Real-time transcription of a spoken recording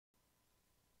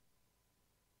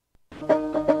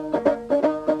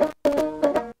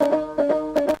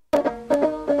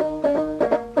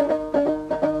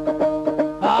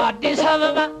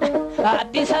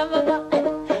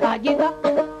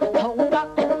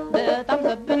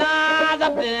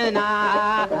ዘብና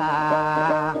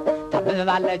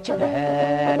ታብባለች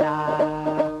ገና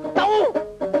ተው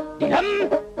ዲለም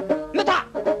ምታ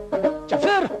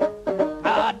ጨፍር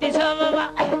አዲስ አበባ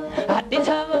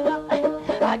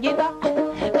አጊጣ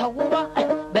ተውባ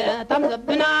በጣም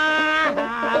ዘብና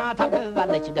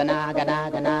ታብባለች ገና ገና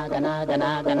ገና ገና ገና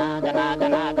ገና ገና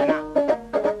ገና ገና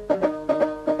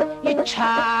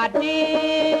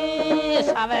አዲስ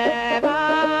አበባ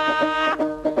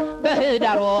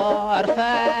በህዳር ወር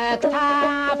ፈክታ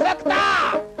ፈክታ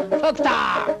ፈክታ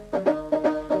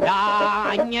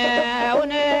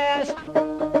ዳኘውን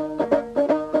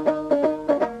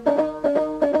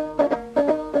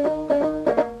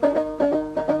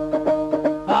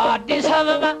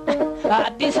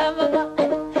አዲስ አበባ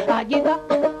አጊጣ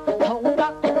ተውባ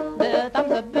በጣም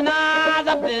ዘብና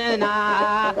ዘብና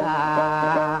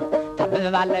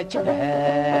ታብባለች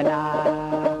ገና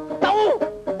ተው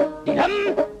ዲለም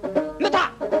ምታ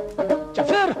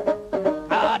ጨፍር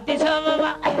አዲስ አበባ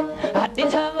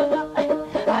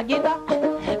አጊጣ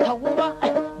ተውባ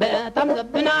በጣም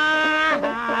ዘብና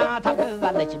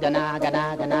ታብባለች ገና ገና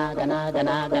ገና ገና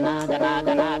ገና ገና ገና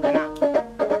ገና ገና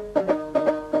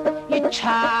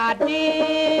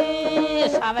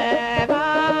አዲስ አበባ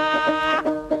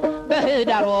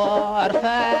በህዳር ወር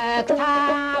ፈክታ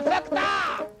ፈክታ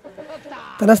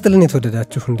ጤና ይስጥልን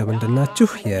የተወደዳችሁ እንደምንድናችሁ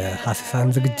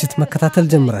የሐሰሳን ዝግጅት መከታተል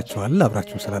ጀምራችኋል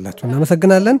አብራችሁ ስላላችሁ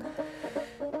እናመሰግናለን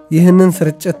ይህንን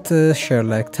ስርጭት ሼር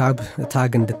ላይክ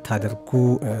ታግ እንድታደርጉ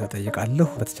ጠይቃለሁ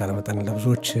በተቻለ መጠን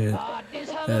ለብዙዎች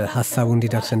ሐሳቡ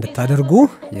እንዲደርስ እንድታደርጉ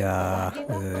ያ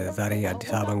ዛሬ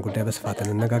አዲስ አበባን ጉዳይ በስፋት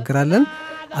እንነጋገራለን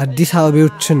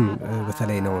አዲስአበቤዎችን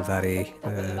በተለይ ነው ዛሬ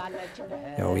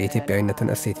ያው የኢትዮጵያዊነትን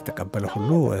እሴት የተቀበለ ሁሉ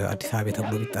አዲስአበቤ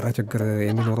ተብሎ ቢጠራ ችግር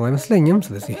የሚኖረው አይመስለኝም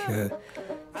ስለዚህ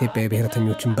ኢትዮጵያዊ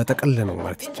ብሔረተኞችን በጠቅል ነው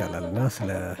ማለት ይቻላልና ስለ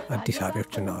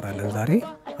አዲስአበቤዎች እናወራለን ዛሬ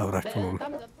አብራችሁ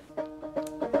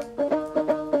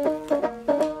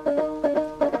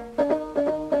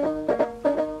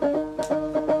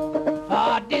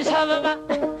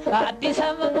አዲስ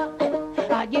አበባ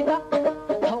አጊጣ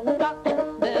ተውባ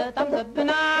በጣም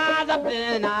ዘብና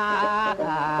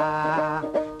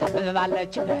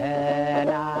ታብባለች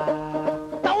ገና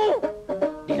ተው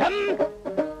ዲለም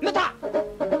ምታ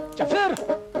ጨፍር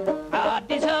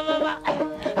አዲስ አበባ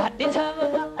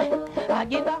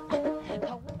አጊጣ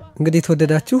እንግዲህ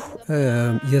ተወደዳችሁ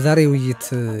የዛሬ ውይይት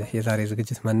የዛሬ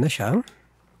ዝግጅት መነሻ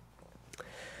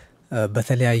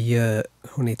በተለያየ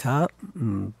ሁኔታ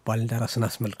ባልደራስን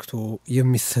አስመልክቶ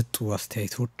የሚሰጡ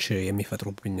አስተያየቶች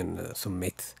የሚፈጥሩብኝን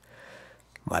ስሜት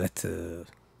ማለት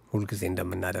ሁሉ ጊዜ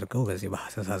እንደምናደርገው በዚህ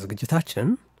በሐሰሳ ዝግጅታችን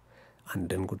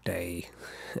አንድን ጉዳይ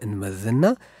እንመዝና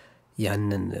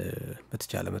ያንን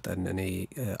በተቻለ መጠን እኔ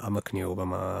አመክንዮ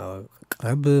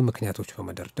በማቅረብ ምክንያቶች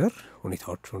በመደርደር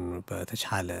ሁኔታዎቹን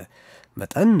በተቻለ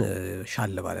መጠን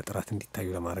ሻለ ባለ ጥራት እንዲታዩ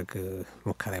ለማድረግ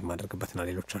ሙከራ የማደርግበትና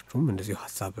ሌሎቻችሁም እንደዚሁ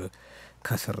ሐሳብ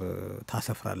ከስር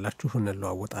ታሰፍራላችሁ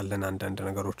እንለዋወጣለን አንዳንድ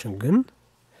ነገሮችን ግን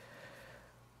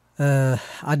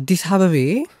አዲስአበቤ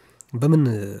በምን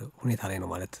ሁኔታ ላይ ነው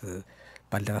ማለት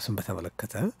ባልደራስን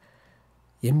በተመለከተ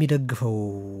የሚደግፈው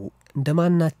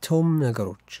እንደማናቸውም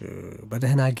ነገሮች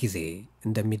በደህና ጊዜ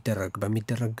እንደሚደረግ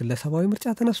በሚደረግ ግለሰባዊ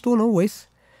ምርጫ ተነስቶ ነው ወይስ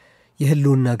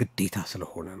የህልውና ግዴታ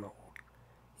ስለሆነ ነው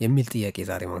የሚል ጥያቄ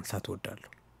ዛሬ ማንሳት እወዳለሁ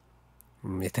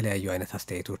የተለያዩ አይነት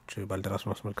አስተያየቶች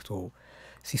ባልደራስን አስመልክቶ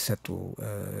ሲሰጡ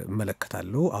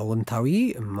እመለከታለሁ አዎንታዊ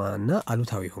እና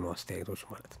አሉታዊ ሆኖ አስተያየቶች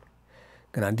ማለት ነው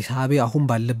ግን አዲስአበቤ አሁን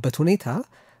ባለበት ሁኔታ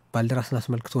ባልደራስን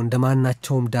አስመልክቶ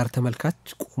እንደማናቸውም ዳር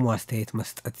ተመልካች ቆሞ አስተያየት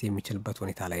መስጠት የሚችልበት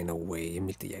ሁኔታ ላይ ነው ወይ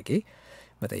የሚል ጥያቄ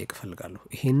መጠየቅ ፈልጋለሁ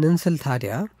ይሄንን ስል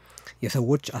ታዲያ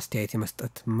የሰዎች አስተያየት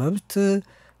የመስጠት መብት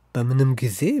በምንም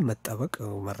ጊዜ መጠበቅ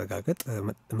መረጋገጥ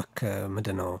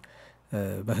ምንድነው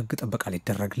በህግ ጥበቃ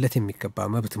ሊደረግለት የሚገባ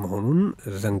መብት መሆኑን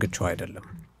ዘንግቸው አይደለም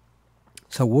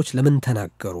ሰዎች ለምን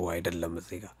ተናገሩ አይደለም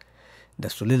እዚህ ጋር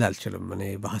ደሱ ልል አልችልም እኔ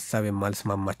በሐሳብ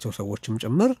የማልስማማቸው ሰዎችም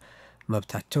ጭምር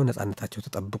መብታቸው ነፃነታቸው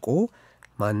ተጠብቆ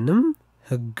ማንም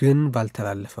ህግን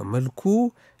ባልተላለፈ መልኩ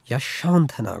ያሻውን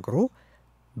ተናግሮ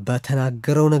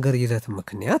በተናገረው ነገር ይዘት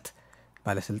ምክንያት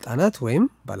ባለስልጣናት ወይም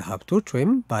ባለሀብቶች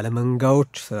ወይም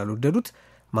ባለመንጋዎች ስላልወደዱት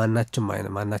ማናቸውም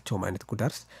አይነት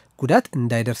ጉዳት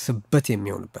እንዳይደርስበት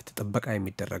የሚሆንበት ጥበቃ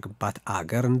የሚደረግባት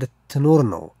አገር እንድትኖር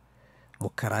ነው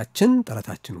ሙከራችን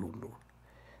ጥረታችን ሁሉ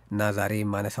እና ዛሬ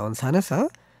ማነሳውን ሳነሳ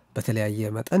በተለያየ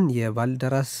መጠን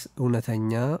የባልደራስ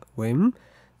እውነተኛ ወይም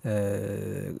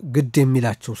ግድ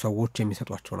የሚላቸው ሰዎች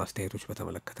የሚሰጧቸውን አስተያየቶች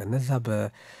በተመለከተ እነዛ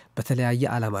በተለያየ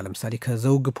ዓላማ ለምሳሌ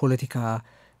ከዘውግ ፖለቲካ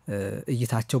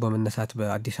እይታቸው በመነሳት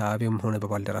በአዲስአበቤም ሆነ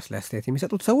በባልደራስ ላይ አስተያየት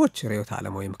የሚሰጡት ሰዎች ርዕዮተ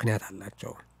ዓለማዊ ምክንያት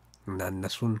አላቸው እና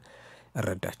እነሱን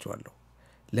እረዳቸዋለሁ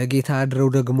ለጌታ አድረው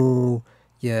ደግሞ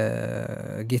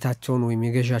የጌታቸውን ወይም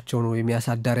የገዣቸውን ወይም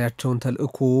ያሳዳሪያቸውን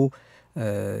ተልእኮ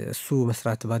እሱ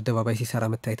መስራት በአደባባይ ሲሰራ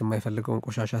መታየት የማይፈልገውን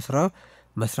ቆሻሻ ስራ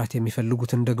መስራት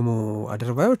የሚፈልጉትን ደግሞ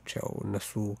አድርባዮች ያው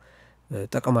እነሱ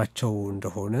ጥቅማቸው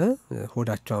እንደሆነ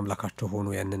ሆዳቸው አምላካቸው ሆኖ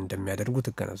ያንን እንደሚያደርጉ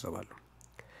ትገነዘባለሁ።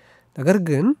 ነገር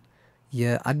ግን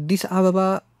የአዲስ አበባ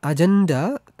አጀንዳ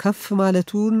ከፍ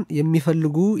ማለቱን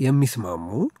የሚፈልጉ የሚስማሙ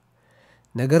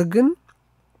ነገር ግን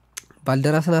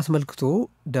ባልደራስን አስመልክቶ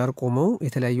ዳር ቆመው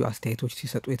የተለያዩ አስተያየቶች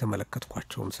ሲሰጡ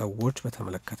የተመለከትኳቸውን ሰዎች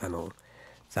በተመለከተ ነው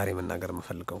ዛሬ መናገር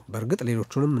የምፈልገው። በእርግጥ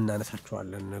ሌሎቹንም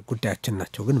እናነሳቸዋለን ጉዳያችን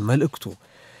ናቸው። ግን መልእክቱ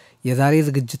የዛሬ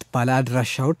ዝግጅት ባለ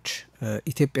አድራሻዎች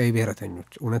ኢትዮጵያዊ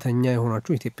ብሔረተኞች እውነተኛ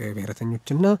የሆናችሁ ኢትዮጵያዊ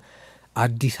ብሔረተኞችና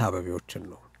አዲስ አበቤዎችን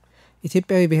ነው።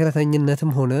 ኢትዮጵያዊ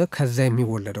ብሔረተኝነትም ሆነ ከዛ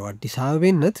የሚወለደው አዲስ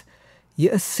አበቤነት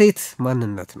የእሴት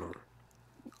ማንነት ነው።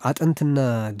 አጥንትና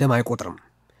ደም አይቆጥርም።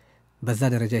 በዛ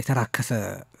ደረጃ የተራከሰ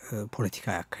ፖለቲካ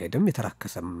ያካሄድም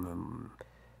የተራከሰም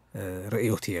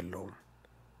ርዕዮት የለውም።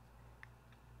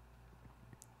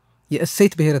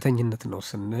 የእሴት ብሔረተኝነት ነው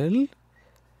ስንል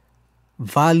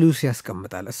ቫሉስ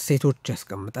ያስቀምጣል፣ እሴቶች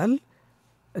ያስቀምጣል።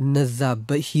 እነዛ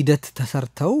በሂደት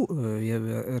ተሰርተው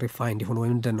ሪፋይንድ የሆኑ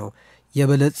ወይም እንደነው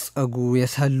የበለጸጉ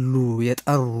የሰሉ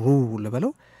የጠሩ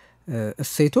ልበለው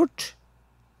እሴቶች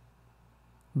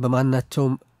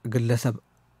በማናቸውም ግለሰብ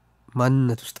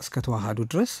ማንነት ውስጥ እስከ ተዋሃዱ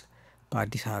ድረስ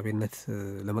በአዲስ አበቤነት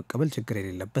ለመቀበል ችግር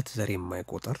የሌለበት ዘር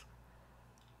የማይቆጥር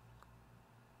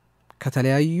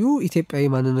ከተለያዩ ኢትዮጵያዊ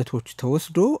ማንነቶች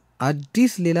ተወስዶ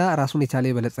አዲስ ሌላ ራሱን የቻለ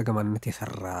የበለጸገ ማንነት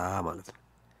የሰራ ማለት ነው።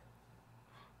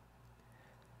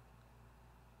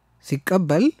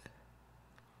 ሲቀበል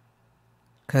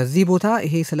ከዚህ ቦታ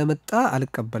ይሄ ስለመጣ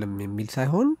አልቀበልም የሚል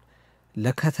ሳይሆን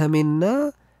ለከተሜና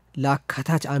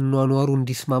ለአካታች አኗኗሩ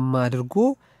እንዲስማማ አድርጎ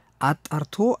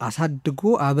አጣርቶ አሳድጎ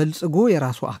አበልጽጎ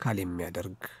የራሱ አካል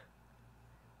የሚያደርግ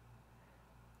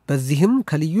በዚህም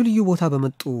ከልዩ ልዩ ቦታ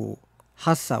በመጡ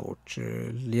ሐሳቦች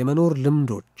የመኖር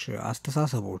ልምዶች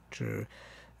አስተሳሰቦች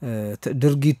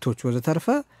ድርጊቶች ወዘተርፈ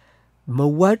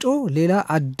መዋጮ ሌላ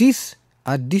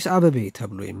አዲስ አበቤ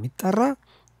ተብሎ የሚጠራ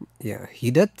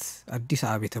የሂደት አዲስ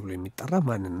አበቤ ተብሎ የሚጠራ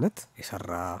ማንነት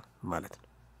የሰራ ማለት ነው።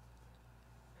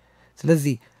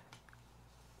 ስለዚህ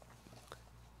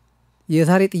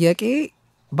የዛሬ ጥያቄ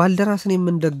ባልደራስን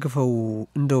የምንደግፈው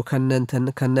እንደው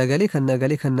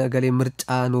ከነገሌ ምርጫ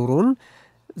ኖሮን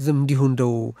ዝም እንዲሁ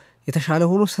እንደው የተሻለ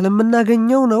ሆኖ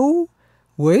ስለምናገኘው ነው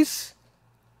ወይስ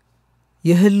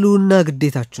የህልውና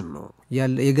ግዴታችን ነው?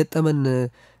 የገጠመን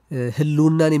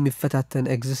ህልውናን የሚፈታተን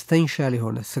ኤግዚስተንሻል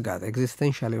የሆነ ስጋት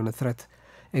ኤግዚስተንሻል የሆነ ትረት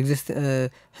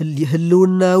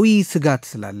ህልውናዊ ስጋት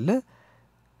ስላለ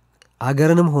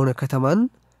አገርንም ሆነ ከተማን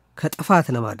ከጥፋት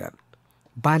ለማዳን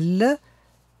ባለ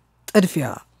ጥድፊያ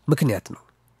ምክንያት ነው።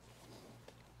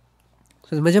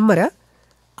 ስለዚህ መጀመሪያ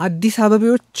አዲስ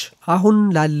አበቤዎች አሁን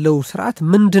ላለው ስርዓት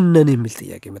ምንድነን የሚል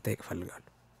ጥያቄ መጠየቅ ፈልጋለሁ።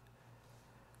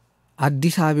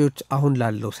 አዲስ አበቤዎች አሁን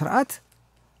ላለው ስርዓት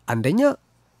አንደኛ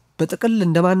በጥቅል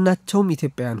እንደማናቸውም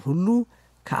ኢትዮጵያውያን ሁሉ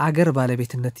ከአገር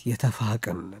ባለቤትነት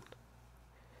የተፋቀን ነን።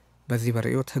 በዚህ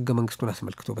በርዕዮት ህገ መንግስቱን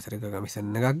አስመልክቶ በተደጋጋሚ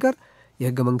ስንነጋገር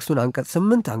የህገ መንግስቱን አንቀጽ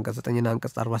 8 አንቀጽ 9ና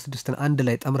አንቀጽ 46ን አንድ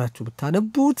ላይ ጠምራችሁ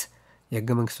ብታነቡት የህገ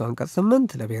መንግስቱ አንቀጽ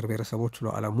 8 ለብሔር ብሔረሰቦች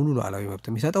ሙሉ ሉዓላዊ መብት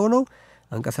የሚሰጠው ነው።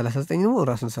 አንቀጽ 39 ደግሞ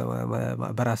ራስን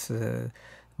በራስ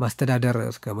ማስተዳደር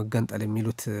እስከ መገንጠል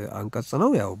የሚሉት አንቀጽ ነው።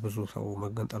 ያው ብዙ ሰው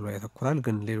መገንጠሉ ላይ ያተኩራል፣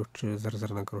 ግን ሌሎች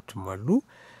ዝርዝር ነገሮችም አሉ።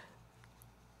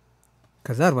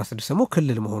 ከዛ 46 ደግሞ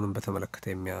ክልል መሆኑን በተመለከተ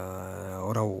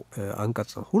የሚያወራው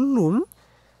አንቀጽ ነው።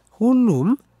 ሁሉም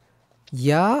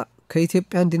ያ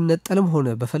ከኢትዮጵያ እንዲነጠልም ሆነ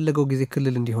በፈለገው ጊዜ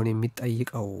ክልል እንዲሆን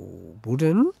የሚጠይቀው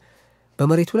ቡድን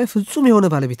በመሬቱ ላይ ፍጹም የሆነ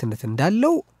ባለቤትነት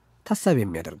እንዳለው ታሳቢ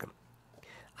የሚያደርግ ነው።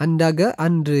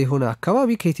 አንድ የሆነ አካባቢ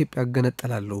ከኢትዮጵያ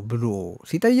ገነጠላለሁ ብሎ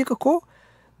ሲጠይቅ እኮ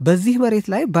በዚህ መሬት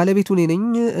ላይ ባለቤቱ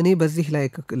እኔ በዚህ ላይ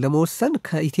ለመወሰን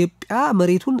ከኢትዮጵያ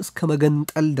መሬቱን እስከ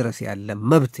መገንጠል ድረስ ያለ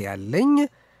መብት ያለኝ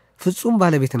ፍጹም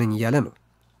ባለቤት ነኝ እያለ ነው።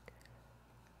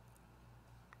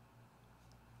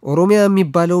 ኦሮሚያ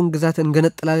የሚባለውን ግዛት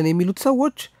እንገነጥላለን የሚሉት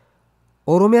ሰዎች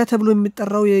ኦሮሚያ ተብሎ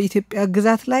የሚጠራው የኢትዮጵያ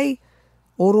ግዛት ላይ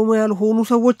ኦሮሞ ያልሆኑ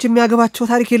ሰዎች የሚያገባቸው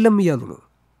ታሪክ የለም እያሉ ነው።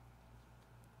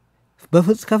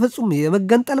 ከፍጹም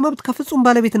የመገንጠል መብት ከፍጹም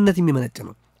ባለቤትነት የሚመነጭ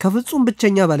ነው። ከፍጹም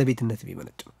ብቸኛ ባለቤትነት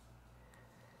የሚመነጭ ነው።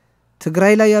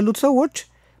 ትግራይ ላይ ያሉት ሰዎች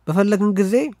በፈለግን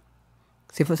ጊዜ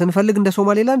ስንፈልግ እንደ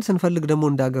ሶማሌላንድ ስንፈልግ ደግሞ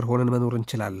እንደ ሀገር ሆነን መኖር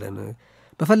እንችላለን፣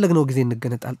 በፈለግነው ጊዜ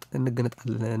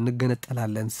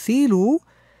እንገነጠላለን ሲሉ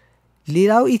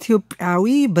ሌላው ኢትዮጵያዊ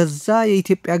በዛ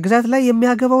የኢትዮጵያ ግዛት ላይ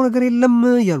የሚያገባው ነገር የለም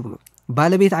እያሉ ነው።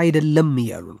 ባለቤት አይደለም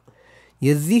እያሉ ነው።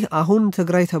 የዚህ አሁን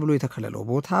ትግራይ ተብሎ የተከለለው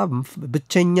ቦታ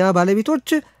ብቸኛ ባለቤቶች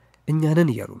እኛንን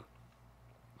እያሉ ነው።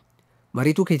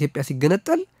 መሬቱ ከኢትዮጵያ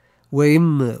ሲገነጠል ወይም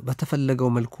በተፈለገው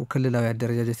መልኩ ክልላዊ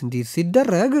አደረጃጀት እንዲህ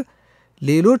ሲደረግ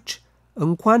ሌሎች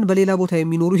እንኳን በሌላ ቦታ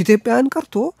የሚኖሩ ኢትዮጵያውያን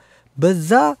ቀርቶ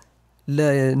በዛ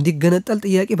እንዲገነጠል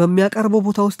ጥያቄ በሚያቀርበው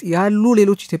ቦታ ውስጥ ያሉ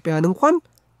ሌሎች ኢትዮጵያውያን እንኳን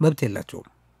መብት የላቸውም።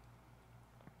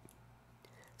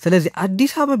 ስለዚህ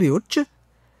አዲስ አበቤዎች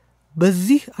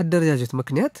በዚህ አደረጃጀት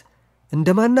ምክንያት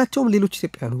እንደማናቸውም ሌሎች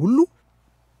ኢትዮጵያውያን ሁሉ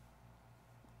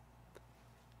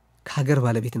ከሀገር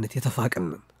ባለቤትነት የተፋቅን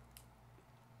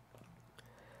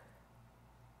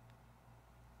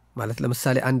ማለት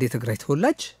ለምሳሌ አንድ የትግራይ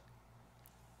ተወላጅ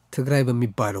ትግራይ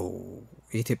በሚባለው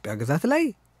የኢትዮጵያ ግዛት ላይ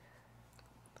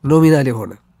ኖሚናል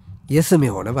የሆነ የስም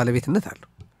የሆነ ባለቤትነት አለው።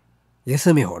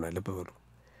 የስም የሆነ ልብ በሉ።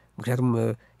 ምክንያቱም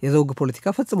የዘውግ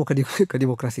ፖለቲካ ፈጽሞ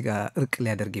ከዲሞክራሲ ጋር እርቅ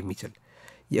ሊያደርግ የሚችል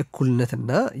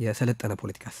የእኩልነትና የሰለጠነ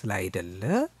ፖለቲካ ስላይደለ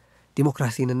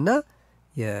ዲሞክራሲንና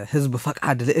የህዝብ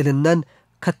ፈቃድ ልዕልናን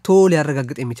ከቶ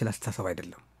ሊያረጋግጥ የሚችል አስተሳሰብ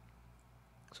አይደለም።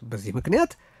 በዚህ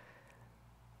ምክንያት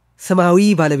ስማዊ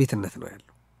ባለቤትነት ነው ያለው።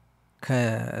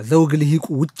 ከዘውግ ልሂቁ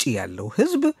ውጪ ያለው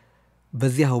ህዝብ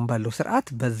በዚህ አሁን ባለው ስርዓት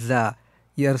በዛ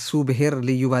የእርሱ ብሔር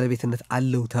ልዩ ባለቤትነት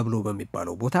አለው ተብሎ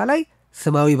በሚባለው ቦታ ላይ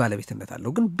ስማዊ ባለቤትነት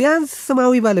አለው። ግን ቢያንስ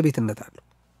ስማዊ ባለቤትነት አለው።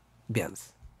 ቢያንስ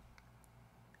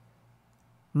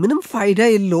ምንም ፋይዳ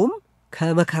የለውም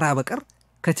ከመከራ በቀር፣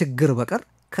 ከችግር በቀር፣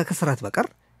 ከክስረት በቀር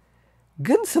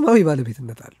ግን ስማዊ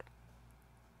ባለቤትነት አለው።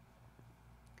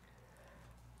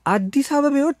 አዲስ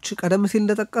አበቤዎች ቀደም ሲል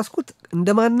እንደጠቀስኩት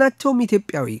እንደማናቸውም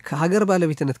ኢትዮጵያዊ ከሀገር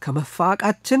ባለቤትነት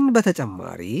ከመፋቃችን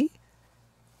በተጨማሪ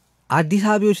አዲስ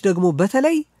አበቤዎች ደግሞ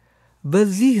በተለይ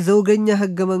በዚህ ዘውገኛ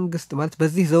ህገ መንግስት ማለት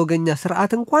በዚህ ዘውገኛ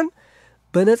ስርዓት እንኳን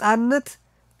በነጻነት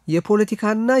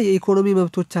የፖለቲካና የኢኮኖሚ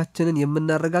መብቶቻችንን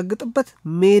የምናረጋግጥበት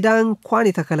ሜዳ እንኳን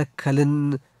የተከለከልን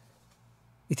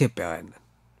ኢትዮጵያውያን ነን።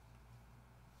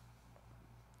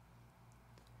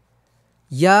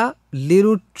 ያ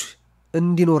ሌሎች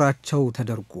እንዲኖራቸው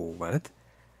ተደርጎ ማለት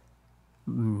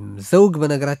ዘውግ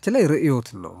በነገራችን ላይ ርዕዮት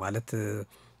ነው ማለት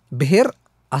ብሔር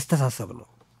አስተሳሰብ ነው።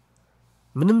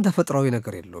 ምንም ተፈጥሯዊ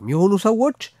ነገር የለውም። የሆኑ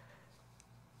ሰዎች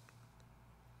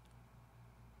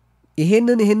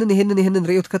ይሄንን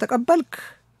ርዕዮት ከተቀበልክ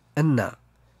እና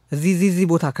እዚህ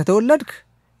ቦታ ከተወለድክ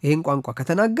ይሄን ቋንቋ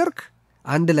ከተናገርክ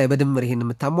አንድ ላይ በድምር ይሄን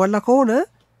የምታሟላ ከሆነ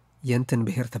የእንትን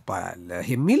ብሔር ትባላለህ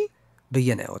የሚል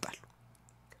ብየና ያወጣል።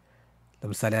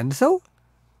 ለምሳሌ አንድ ሰው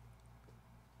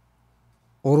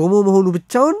ኦሮሞ መሆኑ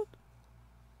ብቻውን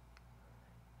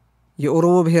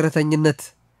የኦሮሞ ብሔረተኝነት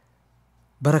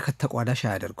በረከት ተቋዳሽ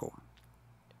አያደርገውም።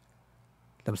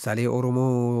 ለምሳሌ የኦሮሞ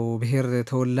ብሔር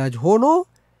ተወላጅ ሆኖ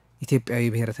ኢትዮጵያዊ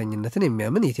ብሔረተኝነትን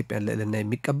የሚያምን የኢትዮጵያን ልዕልና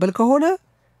የሚቀበል ከሆነ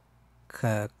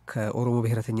ከኦሮሞ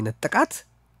ብሔረተኝነት ጥቃት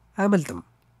አያመልጥም።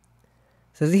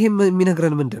 ስለዚህ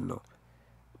የሚነግረን ምንድን ነው?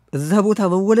 እዛ ቦታ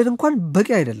መወለድ እንኳን በቂ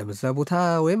አይደለም። እዛ ቦታ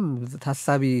ወይም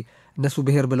ታሳቢ እነሱ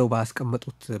ብሔር ብለው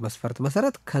ባስቀመጡት መስፈርት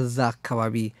መሰረት ከዛ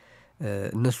አካባቢ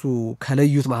እነሱ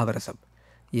ከለዩት ማህበረሰብ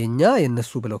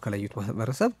የነሱ ብለው ከለዩት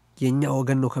ማህበረሰብ የኛ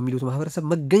ወገን ነው ከሚሉት ማህበረሰብ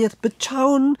መገኘት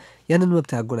ብቻውን ያንን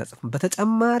መብት ያጎናጽፍም።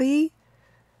 በተጨማሪ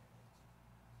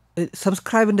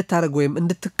ሰብስክራይብ እንድታደርግ ወይም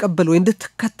እንድትቀበል ወይ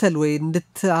እንድትከተል ወይ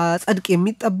እንድታጸድቅ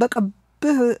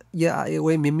የሚጠበቅብህ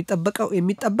ወይም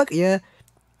የሚጠበቅ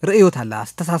የርዕዮት አለ፣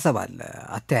 አስተሳሰብ አለ፣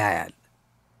 አተያያል።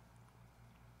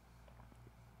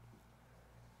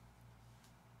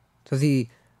 ስለዚህ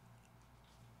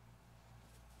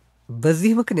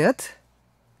በዚህ ምክንያት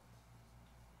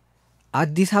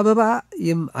አዲስ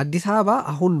አበባ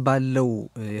አሁን ባለው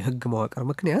የህግ መዋቅር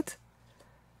ምክንያት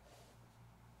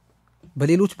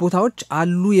በሌሎች ቦታዎች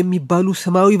አሉ የሚባሉ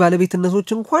ስማዊ ባለቤትነቶች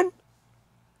እንኳን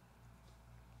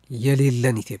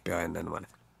የሌለን ኢትዮጵያውያን ነን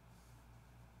ማለት ነው።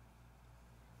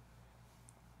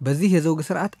 በዚህ የዘውግ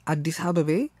ስርዓት አዲስ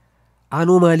አበቤ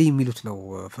አኖማሊ የሚሉት ነው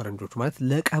ፈረንጆች ማለት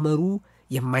ለቀመሩ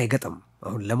የማይገጥም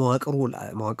አሁን ለመዋቅሩ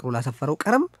ላሰፈረው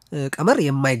ቀመር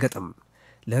የማይገጥም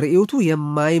ለርዕዮቱ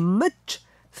የማይመች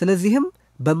ስለዚህም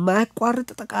በማያቋርጥ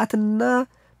ጥቃትና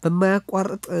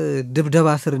በማያቋርጥ ድብደባ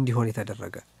ስር እንዲሆን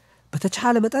የተደረገ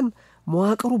በተቻለ መጠን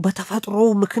መዋቅሩ በተፈጥሮ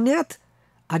ምክንያት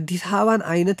አዲስ አበባን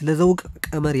አይነት ለዘውግ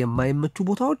ቀመር የማይመቹ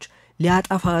ቦታዎች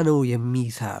ሊያጠፋ ነው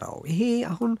የሚሰራው። ይሄ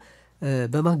አሁን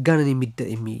በማጋነን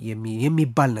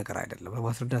የሚባል ነገር አይደለም።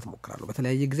 ለማስረዳት ሞክራለሁ።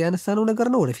 በተለያየ ጊዜ ያነሳነው ነገር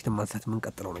ነው። ወደፊትም ማንሳት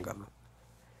የምንቀጥለው ነገር ነው።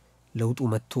 ለውጡ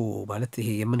መጥቶ ማለት ይሄ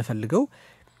የምንፈልገው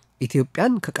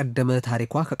ኢትዮጵያን ከቀደመ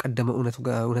ታሪኳ ከቀደመ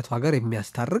እውነቷ ጋር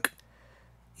የሚያስታርቅ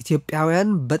ኢትዮጵያውያን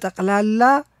በጠቅላላ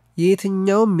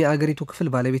የትኛውም የአገሪቱ ክፍል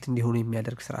ባለቤት እንዲሆኑ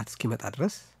የሚያደርግ ስርዓት እስኪመጣ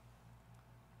ድረስ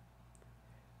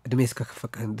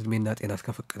እድሜና ጤና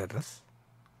እስከፈቀደ ድረስ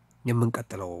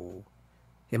የምንቀጥለው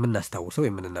የምናስታውሰው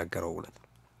የምንናገረው እውነት ነው።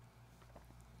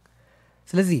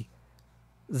 ስለዚህ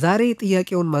ዛሬ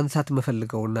ጥያቄውን ማንሳት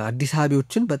መፈልገውና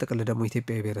አዲስአበቤዎችን በጥቅል ደግሞ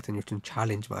ኢትዮጵያዊ ብሔረተኞችን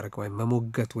ቻሌንጅ ማድረግ ወይም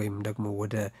መሞገት ወይም ደግሞ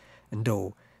ወደ እንደው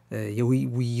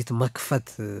የውይይት መክፈት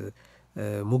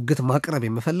ሙግት ማቅረብ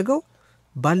የምፈልገው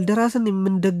ባልደራስን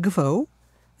የምንደግፈው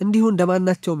እንዲሁ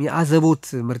እንደማናቸውም የአዘቦት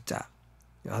ምርጫ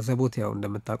አዘቦት ያው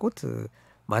እንደምታውቁት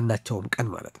ማናቸውም ቀን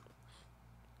ማለት ነው።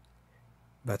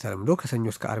 በተለምዶ ከሰኞ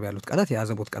እስከ ዓርብ ያሉት ቀናት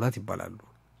የአዘቦት ቀናት ይባላሉ።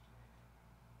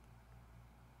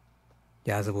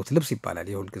 የአዘቦት ልብስ ይባላል።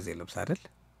 የሁል ጊዜ ልብስ አይደል?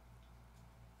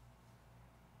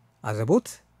 አዘቦት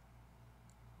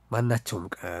ማናቸውም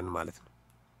ቀን ማለት ነው።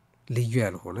 ልዩ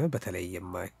ያልሆነ በተለይ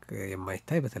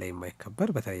የማይታይ በተለይ የማይከበር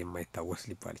በተለይ የማይታወስ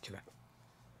ሊባል ይችላል።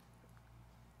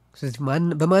 ስለዚህ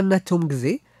በማናቸውም ጊዜ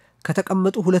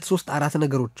ከተቀመጡ 2 3 4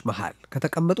 ነገሮች መሃል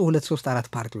ከተቀመጡ 2 3 4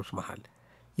 ፓርቲዎች መሃል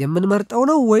የምንመርጠው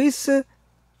ነው ወይስ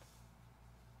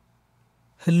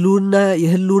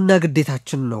የህልውና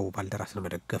ግዴታችን ነው ባልደራስን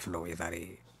መደገፍ ነው የዛሬ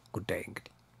ጉዳይ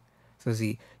እንግዲህ።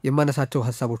 ስለዚህ የማነሳቸው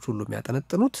ሐሳቦች ሁሉ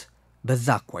የሚያጠነጥኑት በዛ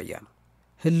አኳያ ነው።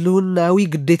 ህልውናዊ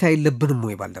ግዴታ የለብንም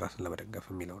ወይ ባልደራስን ለመደገፍ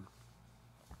የሚለው ነው።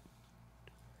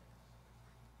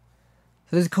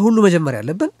 ስለዚህ ከሁሉ መጀመሪያ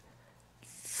ያለብን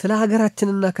ስለ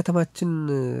ሀገራችንና ከተማችን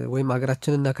ወይም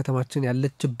ሀገራችንና ከተማችን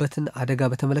ያለችበትን አደጋ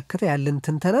በተመለከተ ያለን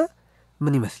ትንተና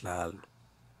ምን ይመስላል?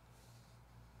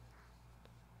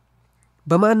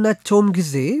 በማናቸውም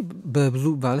ጊዜ በብዙ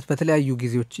ማለት በተለያዩ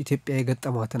ጊዜዎች ኢትዮጵያ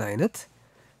የገጠሟትን አይነት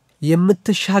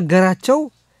የምትሻገራቸው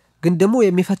ግን ደግሞ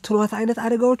የሚፈትኗት አይነት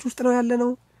አደጋዎች ውስጥ ነው ያለ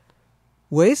ነው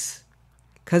ወይስ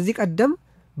ከዚህ ቀደም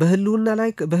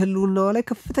በህልውናዋ ላይ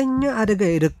ከፍተኛ አደጋ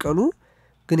የደቀኑ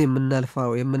ግን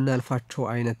የምናልፋቸው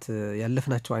አይነት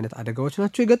ያለፍናቸው አይነት አደጋዎች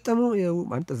ናቸው የገጠሙ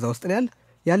ማለት እዛ ውስጥ ነው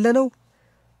ያለ ነው?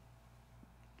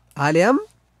 አሊያም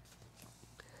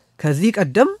ከዚህ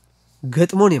ቀደም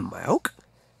ገጥሞን የማያውቅ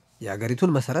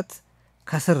የአገሪቱን መሰረት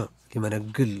ከስር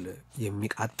ሊመነግል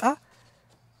የሚቃጣ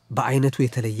በአይነቱ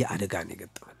የተለየ አደጋ ነው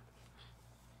የገጠመን?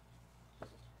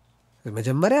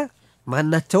 መጀመሪያ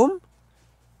ማናቸውም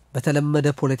በተለመደ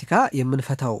ፖለቲካ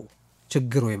የምንፈታው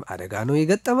ችግር ወይም አደጋ ነው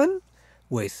የገጠመን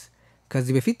ወይስ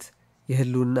ከዚህ በፊት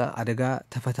የህልውና አደጋ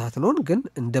ተፈታትኖን ግን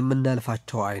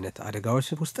እንደምናልፋቸው አይነት አደጋዎች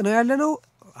ውስጥ ነው ያለ ነው?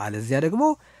 አለዚያ ደግሞ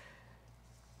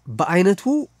በአይነቱ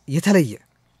የተለየ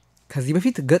ከዚህ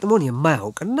በፊት ገጥሞን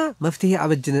የማያውቅና መፍትሄ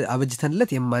አበጅተንለት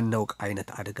የማናውቅ አይነት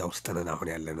አደጋ ውስጥ ነን አሁን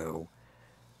ያለ ነው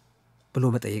ብሎ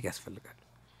መጠየቅ ያስፈልጋል።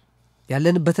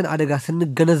 ያለንበትን አደጋ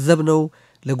ስንገነዘብ ነው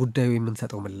ለጉዳዩ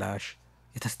የምንሰጠው ምላሽ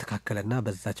የተስተካከለና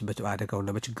በዛች በአደጋውና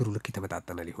በችግሩ ልክ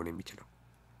የተመጣጠነ ሊሆን የሚችለው።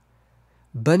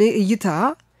 በእኔ እይታ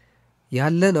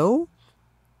ያለነው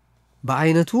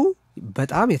በአይነቱ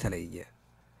በጣም የተለየ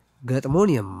ገጥሞን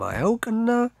የማያውቅና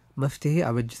መፍትሄ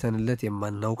አበጅተንለት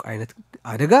የማናውቅ አይነት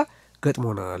አደጋ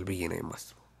ገጥሞናል ብዬ ነው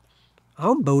የማስበው።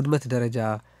 አሁን በውድመት ደረጃ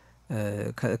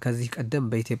ከዚህ ቀደም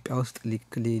በኢትዮጵያ ውስጥ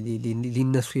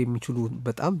ሊነሱ የሚችሉ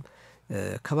በጣም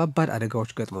ከባባድ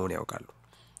አደጋዎች ገጥመውን ያውቃሉ።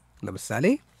 ለምሳሌ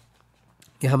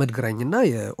የአህመድ ግራኝና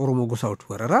የኦሮሞ ጎሳዎች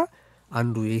ወረራ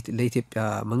አንዱ ለኢትዮጵያ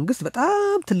መንግስት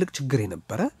በጣም ትልቅ ችግር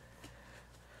የነበረ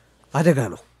አደጋ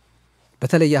ነው።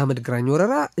 በተለይ የአህመድ ግራኝ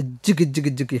ወረራ እጅግ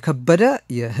የከበደ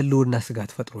የህልውና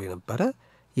ስጋት ፈጥሮ የነበረ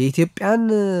የኢትዮጵያን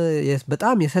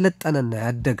በጣም የሰለጠነና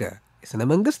ያደገ የስነ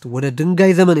መንግስት ወደ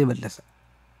ድንጋይ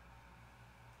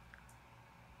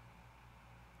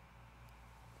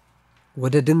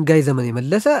ዘመን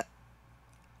የመለሰ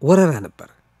ወረራ ነበር።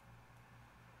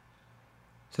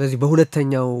 ስለዚህ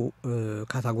በሁለተኛው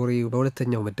ካታጎሪ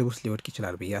በሁለተኛው ምድብ ውስጥ ሊወድቅ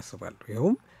ይችላል ብዬ አስባለሁ።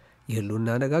 ይኸውም የህልውና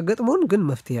አደጋ ገጥሞን ግን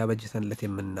መፍትሄ አበጅተንለት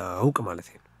የምናውቅ ማለት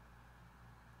ነው።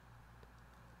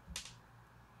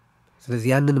 ስለዚህ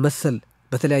ያንን መሰል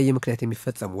በተለያየ ምክንያት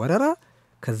የሚፈጸም ወረራ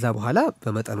ከዛ በኋላ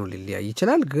በመጠኑ ሊለያይ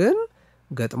ይችላል፣ ግን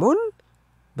ገጥሞን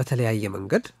በተለያየ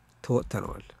መንገድ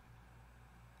ተወጥተነዋል።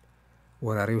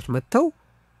 ወራሪዎች መጥተው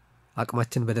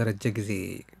አቅማችን በደረጀ ጊዜ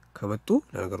ከመጡ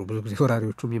ለነገሩ ብዙ ጊዜ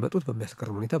ወራሪዎቹ የሚመጡት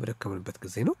በሚያስገርም ሁኔታ በደከምንበት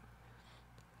ጊዜ ነው።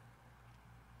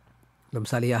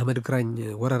 ለምሳሌ የአህመድ ግራኝ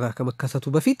ወረራ ከመከሰቱ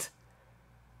በፊት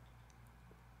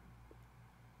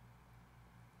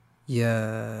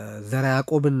የዘራ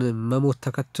ያዕቆብን መሞት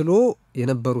ተከትሎ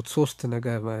የነበሩት 3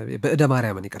 ነገር በእደ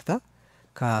ማርያምን ይቅርታ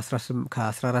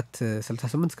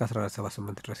ከ1468 እስከ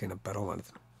 1478 ድረስ የነበረው ማለት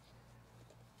ነው።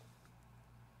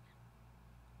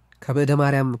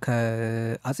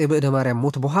 ከአጼ በእደ ማርያም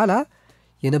ሞት በኋላ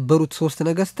የነበሩት 3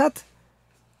 ነገስታት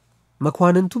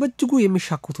መኳንንቱ በእጅጉ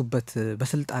የሚሻኩቱበት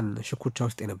በስልጣን ሽኩቻ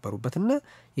ውስጥ የነበሩበትና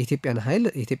የኢትዮጵያ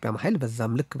ኃይል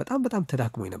በዛም ልክ በጣም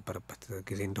ተዳክሞ የነበረበት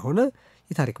ጊዜ እንደሆነ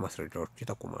የታሪክ ማስረጃዎች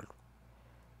ይጠቁማሉ።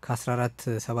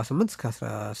 ከ1478 እስከ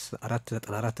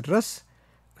 1494 ድረስ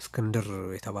እስክንድር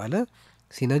የተባለ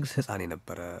ሲነግስ ህፃን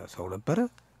የነበረ ሰው ነበረ፣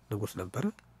 ንጉስ ነበረ።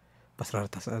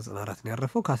 በ1494 ነው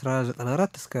ያረፈው።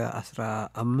 ከ1494 እስከ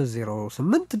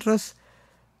 1508 ድረስ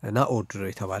ናኦድ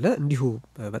የተባለ እንዲሁ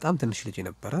በጣም ትንሽ ልጅ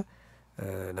ነበረ።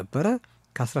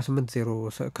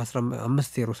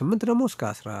 ከ1508 ደግሞ እስከ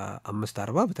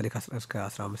 1540 በተለይ እስከ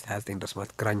 1529 ድረስ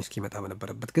ማለት ግራኝ እስኪመጣ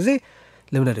በነበረበት ጊዜ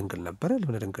ልብነ ድንግል ነበረ።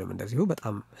 ልብነ ድንግልም እንደዚሁ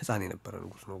በጣም ሕፃን የነበረ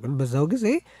ንጉስ ነው። ግን በዛው ጊዜ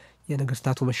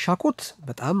የነገስታቱ መሻኮት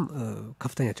በጣም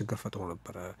ከፍተኛ ችግር ፈጥሮ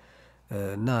ነበረ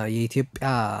እና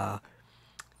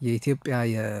የኢትዮጵያ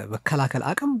የመከላከል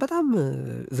አቅም በጣም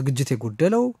ዝግጅት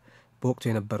የጎደለው በወቅቱ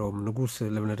የነበረው ንጉስ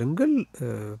ልብነ ድንግል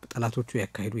ጠላቶቹ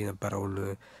ያካሂዱ የነበረውን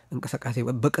እንቅስቃሴ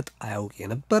በቅጥ አያውቅ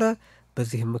የነበረ።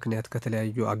 በዚህም ምክንያት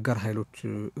ከተለያዩ አጋር ኃይሎች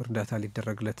እርዳታ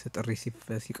ሊደረግለት ጥሪ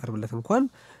ሲቀርብለት እንኳን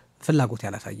ፍላጎት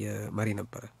ያላሳየ መሪ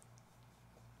ነበረ።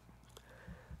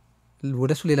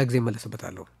 ወደሱ ሌላ ጊዜ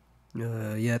መለስበታለሁ።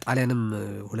 የጣሊያንም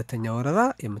ሁለተኛ ወረራ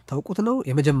የምታውቁት ነው።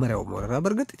 የመጀመሪያው ወረራ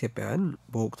በርግጥ ኢትዮጵያውያን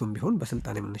በወቅቱም ቢሆን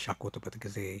በስልጣን የምንሻኮትበት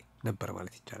ጊዜ ነበር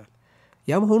ማለት ይቻላል።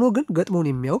 ያም ሆኖ ግን ገጥሞን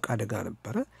የሚያውቅ አደጋ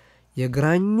ነበረ።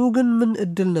 የግራኙ ግን ምን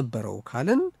እድል ነበረው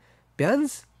ካልን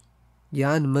ቢያንስ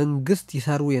ያን መንግስት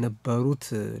ይሰሩ የነበሩት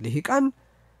ልሂቃን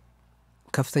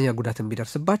ከፍተኛ ጉዳት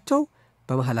ቢደርስባቸው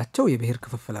በመሃላቸው የብሔር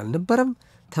ክፍፍል አልነበረም።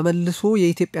 ተመልሶ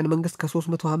የኢትዮጵያን መንግስት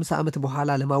ከ350 ዓመት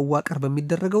በኋላ ለማዋቀር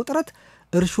በሚደረገው ጥረት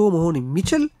እርሾ መሆን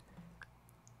የሚችል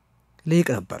ልሂቅ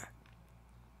ነበረ።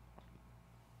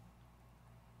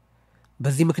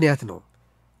 በዚህ ምክንያት ነው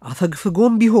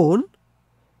አፈግፍጎም ቢሆን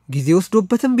ጊዜ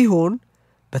ወስዶበትም ቢሆን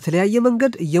በተለያየ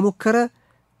መንገድ እየሞከረ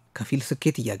ከፊል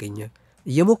ስኬት እያገኘ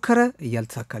እየሞከረ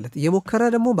እያልተሳካለት እየሞከረ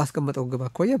ደግሞ ባስቀመጠው ግብ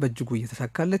አኳያ በእጅጉ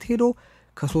እየተሳካለት ሄዶ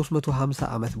ከ350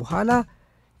 ዓመት በኋላ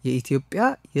የኢትዮጵያ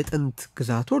የጥንት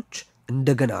ግዛቶች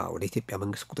እንደገና ወደ ኢትዮጵያ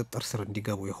መንግስት ቁጥጥር ስር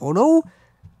እንዲገቡ የሆነው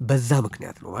በዛ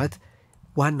ምክንያት ነው። ማለት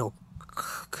ዋናው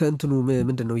ከእንትኑ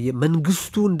ምንድነው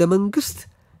መንግስቱ እንደ መንግስት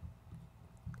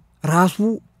ራሱ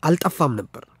አልጠፋም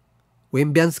ነበር፣ ወይም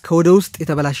ቢያንስ ከወደ ውስጥ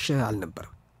የተበላሸ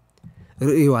አልነበረም።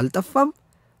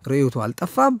 ርዕዮቱ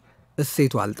አልጠፋም፣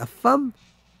 እሴቱ አልጠፋም፣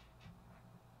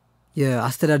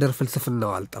 የአስተዳደር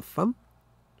ፍልስፍናው አልጠፋም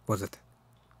ወዘተ።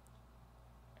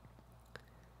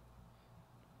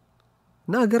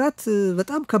 እና ሀገራት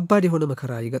በጣም ከባድ የሆነ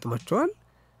መከራ ይገጥማቸዋል።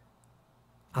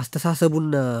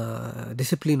 አስተሳሰቡና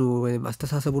ዲሲፕሊኑ ወይም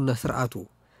አስተሳሰቡና ስርዓቱ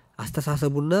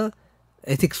አስተሳሰቡና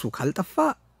ኤቲክሱ ካልጠፋ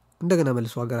እንደገና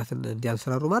መልሶ ሀገራትን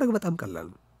እንዲያንሰራሩ ማድረግ በጣም ቀላል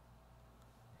ነው።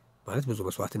 ማለት ብዙ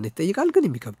መስዋዕትነት ይጠይቃል፣ ግን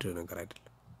የሚከብድ ነገር አይደለም።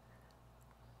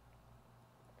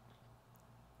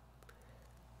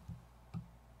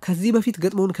 ከዚህ በፊት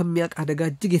ገጥሞን ከሚያውቅ አደጋ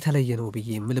እጅግ የተለየ ነው ብዬ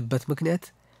የምልበት ምክንያት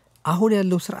አሁን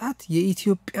ያለው ስርዓት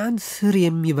የኢትዮጵያን ስር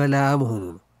የሚበላ መሆኑ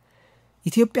ነው።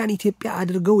 ኢትዮጵያን ኢትዮጵያ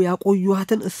አድርገው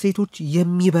ያቆዩዋትን እሴቶች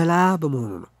የሚበላ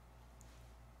በመሆኑ ነው።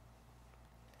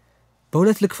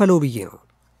 በእውነት ልክፈለው ብዬ ነው።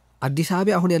 አዲስ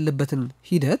አበባ አሁን ያለበትን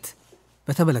ሂደት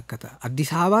በተመለከተ አዲስ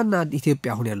አበባና ኢትዮጵያ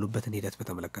አሁን ያሉበትን ሂደት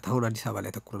በተመለከተ አሁን አዲስ አበባ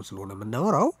ላይ ተኩረን ስለሆነ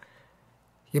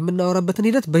የምናወራበትን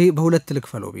ሂደት በሁለት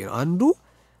ልክፈለው ብዬ ነው። አንዱ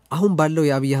አሁን ባለው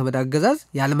የአብይ አህመድ አገዛዝ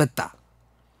ያልመጣ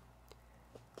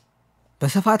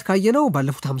በስፋት ካየነው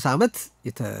ባለፉት 50 ዓመት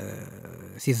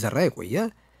ሲዘራ የቆየ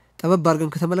ጠበብ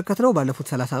አድርገን ከተመለከትነው ባለፉት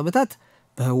 30 ዓመታት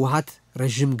በህወሓት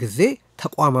ረጅም ጊዜ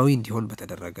ተቋማዊ እንዲሆን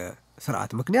በተደረገ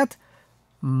ስርዓት ምክንያት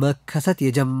መከሰት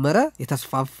የጀመረ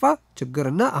የተስፋፋ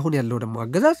ችግርና አሁን ያለው ደግሞ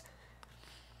አገዛዝ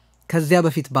ከዚያ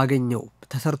በፊት ባገኘው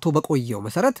ተሰርቶ በቆየው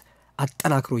መሰረት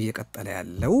አጠናክሮ እየቀጠለ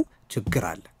ያለው ችግር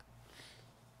አለ።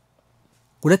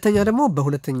 ሁለተኛ ደግሞ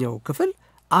በሁለተኛው ክፍል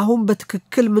አሁን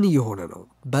በትክክል ምን እየሆነ ነው፣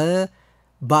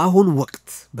 በአሁን ወቅት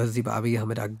በዚህ በአብይ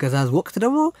አህመድ አገዛዝ ወቅት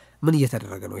ደግሞ ምን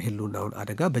እየተደረገ ነው፣ የህልውናውን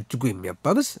አደጋ በእጅጉ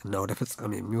የሚያባብስ እና ወደ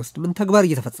ፍጻሜ የሚወስድ ምን ተግባር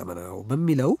እየተፈጸመ ነው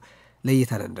በሚለው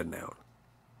ለይተን እንድናየው ነው።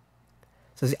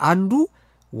 ስለዚህ አንዱ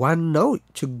ዋናው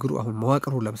ችግሩ አሁን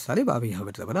መዋቅሩ ለምሳሌ በአብይ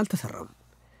አህመድ ዘመን አልተሰራም።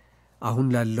 አሁን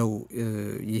ላለው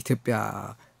የኢትዮጵያ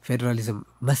ፌዴራሊዝም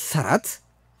መሰራት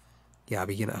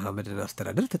የአብይን አህመድን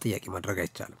አስተዳደር ተጠያቂ ማድረግ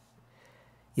አይቻልም።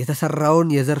 የተሰራውን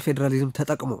የዘር ፌዴራሊዝም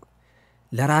ተጠቅሞ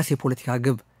ለራስ የፖለቲካ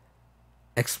ግብ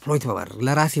ኤክስፕሎይት በማድረግ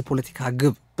ለራስ የፖለቲካ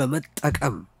ግብ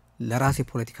በመጠቀም ለራስ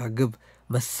የፖለቲካ ግብ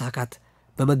መሳካት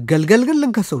በመገልገል ግን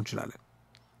ልንከሰው እንችላለን።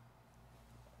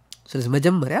 ስለዚህ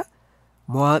መጀመሪያ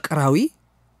መዋቅራዊ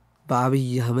በአብይ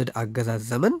አህመድ አገዛዝ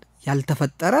ዘመን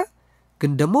ያልተፈጠረ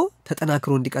ግን ደግሞ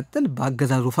ተጠናክሮ እንዲቀጥል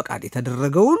በአገዛዙ ፈቃድ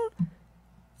የተደረገውን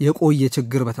የቆየ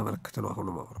ችግር በተመለከተ ነው አሁን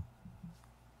ማውራው።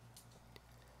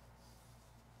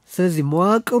 ስለዚህ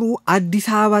መዋቅሩ አዲስ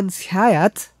አበባን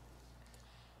ሲያያት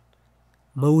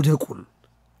መውደቁን፣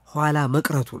 ኋላ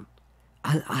መቅረቱን፣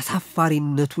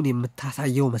 አሳፋሪነቱን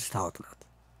የምታሳየው መስታወት ናት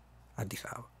አዲስ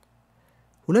አበባ።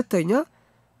 ሁለተኛ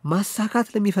ማሳካት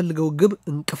ለሚፈልገው ግብ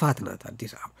እንቅፋት ናት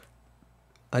አዲስ አበባ።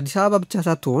 አዲስ አበባ ብቻ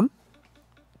ሳትሆን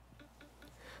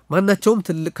ማናቸውም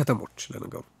ትልቅ ከተሞች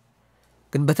ለነገሩ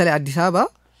ግን በተለይ አዲስ አበባ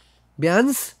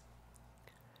ቢያንስ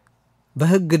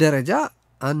በህግ ደረጃ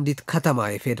አንዲት ከተማ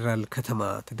የፌደራል ከተማ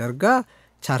ተደርጋ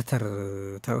ቻርተር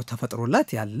ተፈጥሮላት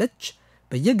ያለች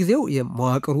በየጊዜው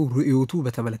የመዋቅሩ ርዕዮቱ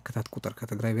በተመለከታት ቁጥር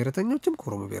ከትግራይ ብሔረተኞችም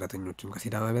ከኦሮሞ ብሔረተኞችም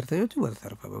ከሲዳማ ብሔረተኞችም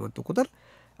ወዘተረፈ በመጡ ቁጥር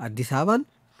አዲስ አበባን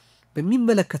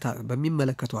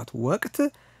በሚመለከቷት ወቅት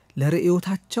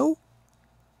ለርዕዮታቸው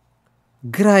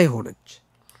ግራ የሆነች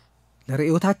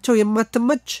ለርዕዮታቸው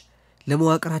የማትመች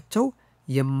ለመዋቅራቸው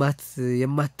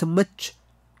የማትመች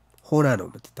ሆና ነው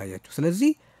የምትታያቸው።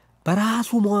 ስለዚህ በራሱ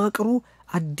መዋቅሩ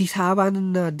አዲስ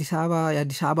አበባንና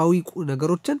የአዲስ አበባዊ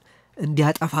ነገሮችን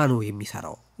እንዲያጠፋ ነው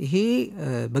የሚሰራው። ይሄ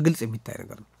በግልጽ የሚታይ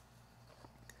ነገር ነው።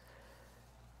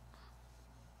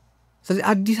 ስለዚህ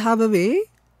አዲስ አበባ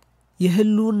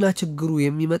የህልውና ችግሩ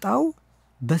የሚመጣው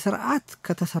በስርዓት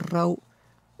ከተሰራው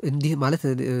እንዲህ ማለት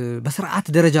በስርዓት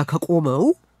ደረጃ ከቆመው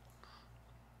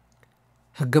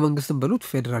ህገ መንግስትን በሉት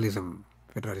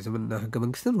ፌዴራሊዝምና ህገ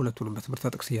መንግስትን ሁለቱንም በትምህርት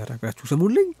ጥቅስ ያራጋችሁ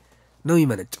ስሙልኝ ነው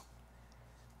ይመነጨው።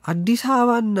 አዲስ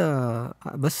አበባና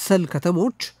መሰል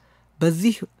ከተሞች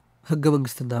በዚህ ህገ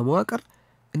መንግስትና መዋቅር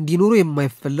እንዲኖሩ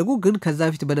የማይፈልጉ ግን ከዛ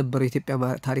በፊት በነበረው የኢትዮጵያ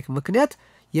ታሪክ ምክንያት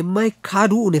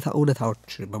የማይካዱ እውነታዎች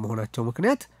በመሆናቸው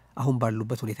ምክንያት አሁን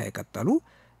ባሉበት ሁኔታ የቀጠሉ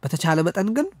በተቻለ መጠን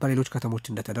ግን በሌሎች ከተሞች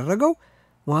እንደተደረገው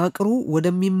መዋቅሩ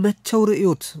ወደሚመቸው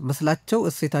ርዕዮት መስላቸው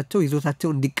እሴታቸው ይዞታቸው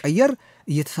እንዲቀየር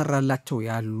እየተሰራላቸው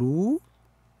ያሉ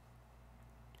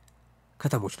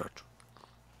ከተሞች ናቸው።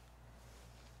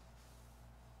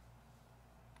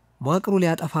 መዋቅሩ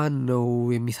ሊያጠፋን ነው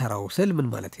የሚሰራው ስል ምን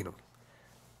ማለት ነው?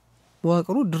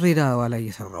 መዋቅሩ ድሬዳዋ ላይ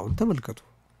የሰራውን ተመልከቱ።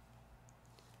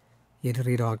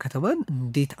 የድሬዳዋ ከተማን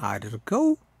እንዴት አድርገው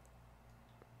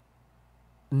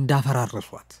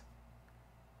እንዳፈራረሷት።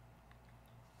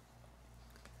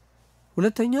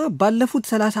 ሁለተኛ ባለፉት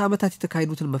 30 ዓመታት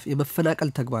የተካሄዱትን የመፈናቀል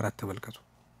ተግባራት ተመልከቱ።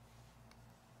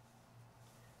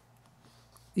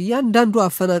 እያንዳንዱ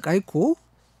አፈናቃይ እኮ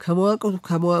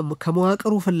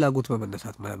ከመዋቅሩ ፍላጎት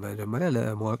በመነሳት መጀመሪያ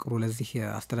ለመዋቅሩ ለዚህ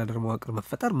የአስተዳደር መዋቅር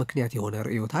መፈጠር ምክንያት የሆነ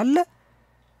ርዕዮት አለ።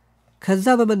 ከዛ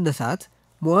በመነሳት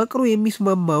መዋቅሩ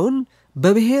የሚስማማውን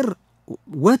በብሔር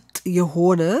ወጥ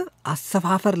የሆነ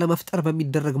አሰፋፈር ለመፍጠር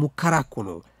በሚደረግ ሙከራ እኮ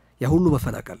ነው ያ ሁሉ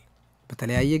መፈናቀል።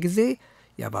 በተለያየ ጊዜ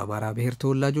የአማራ ብሔር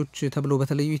ተወላጆች ተብሎ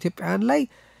በተለዩ ኢትዮጵያውያን ላይ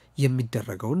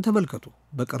የሚደረገውን ተመልከቱ።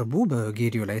 በቅርቡ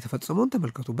በጌዲዮ ላይ የተፈጸመውን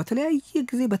ተመልከቱ። በተለያየ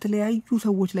ጊዜ በተለያዩ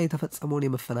ሰዎች ላይ የተፈጸመውን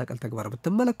የመፈናቀል ተግባር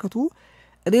ብትመለከቱ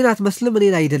እኔን አትመስልም፣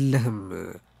 እኔን አይደለህም፣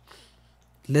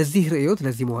 ለዚህ ርዕዮት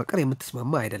ለዚህ መዋቅር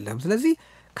የምትስማማ አይደለም፣ ስለዚህ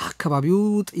ከአካባቢው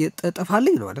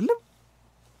ጠፋልኝ ነው አይደለም።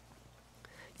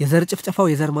 የዘር ጭፍጨፋው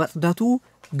የዘር ማጽዳቱ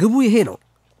ግቡ ይሄ ነው።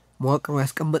 መዋቅሩ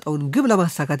ያስቀመጠውን ግብ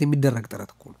ለማሳካት የሚደረግ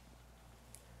ጥረት እኮ ነው።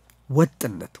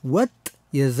 ወጥነት ወጥ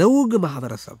የዘውግ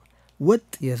ማህበረሰብ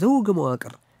ወጥ የዘውግ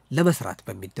መዋቅር ለመስራት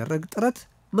በሚደረግ ጥረት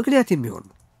ምክንያት የሚሆን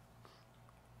ነው።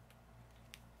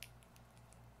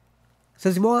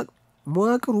 ስለዚህ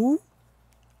መዋቅሩ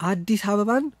አዲስ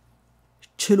አበባን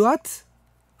ችሏት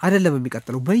አይደለም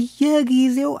የሚቀጥለው።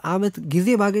 በየጊዜው አመት ጊዜ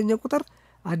ባገኘ ቁጥር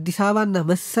አዲስ አበባና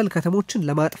መሰል ከተሞችን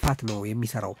ለማጥፋት ነው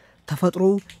የሚሰራው። ተፈጥሮ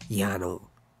ያ ነው።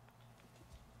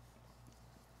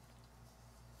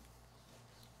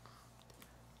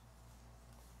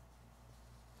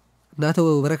 ናቶ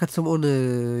በረከት ስምዖን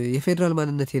የፌደራል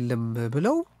ማንነት የለም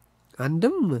ብለው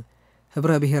አንድም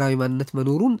ህብረ ብሔራዊ ማንነት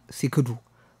መኖሩን ሲክዱ፣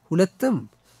 ሁለትም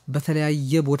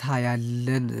በተለያየ ቦታ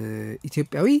ያለን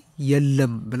ኢትዮጵያዊ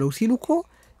የለም ብለው ሲሉ እኮ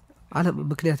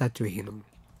ምክንያታቸው ይሄ ነው።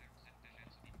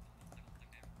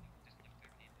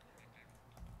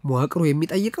 መዋቅሩ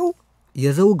የሚጠይቀው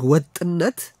የዘውግ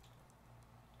ወጥነት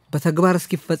በተግባር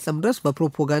እስኪፈጸም ድረስ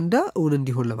በፕሮፓጋንዳ እውን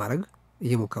እንዲሆን ለማድረግ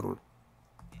እየሞከሩ ነው።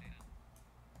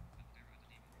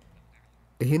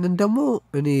 ይሄንን ደግሞ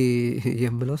እኔ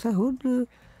የምለው ሳይሆን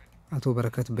አቶ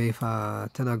በረከት በይፋ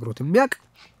ተናግሮት የሚያቅ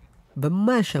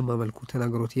በማያሻማ መልኩ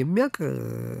ተናግሮት የሚያቅ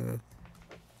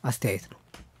አስተያየት ነው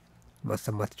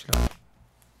ማሰማት ይችላል።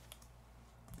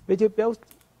 በኢትዮጵያ ውስጥ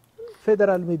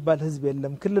ፌደራል የሚባል ህዝብ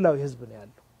የለም፣ ክልላዊ ህዝብ ነው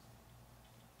ያለው።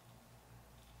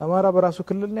 አማራ በራሱ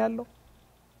ክልል ነው ያለው፣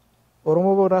 ኦሮሞ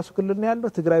በራሱ ክልል ነው ያለው፣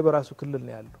 ትግራይ በራሱ ክልል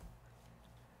ነው ያለው።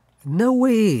 ነው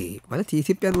ወይ ማለት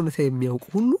የኢትዮጵያን እውነታ የሚያውቁ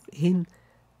ሁሉ ይሄን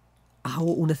አዎ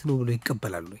እውነት ነው ብሎ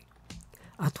ይቀበላሉ።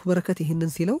 አቶ በረከት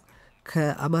ይሄንን ሲለው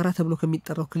ከአማራ ተብሎ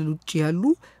ከሚጠራው ክልል ውጪ ያሉ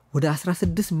ወደ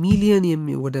 16 ሚሊዮን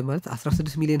ወደ ማለት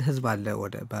 16 ሚሊዮን ህዝብ አለ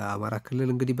ወደ በአማራ ክልል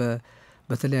እንግዲህ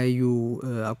በተለያዩ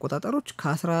አቆጣጣሮች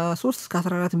ከ13 እስከ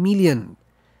 14 ሚሊዮን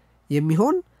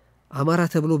የሚሆን አማራ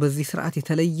ተብሎ በዚህ ስርዓት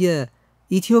የተለየ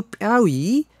ኢትዮጵያዊ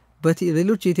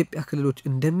በሌሎች የኢትዮጵያ ክልሎች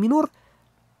እንደሚኖር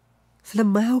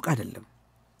ስለማያውቅ አይደለም፣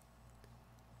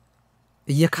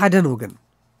 እየካደ ነው። ግን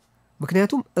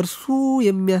ምክንያቱም እርሱ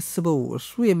የሚያስበው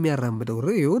እርሱ የሚያራምደው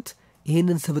ርዕዮት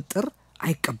ይሄንን ስብጥር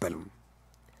አይቀበልም።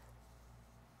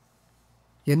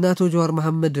 የእናቶ ጀዋር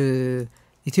መሐመድ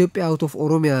ኢትዮጵያ አውት ኦፍ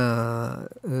ኦሮሚያ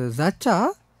ዛቻ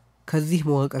ከዚህ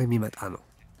መዋቅር የሚመጣ ነው።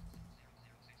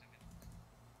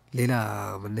 ሌላ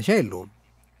መነሻ የለውም።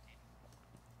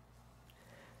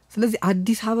 ስለዚህ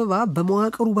አዲስ አበባ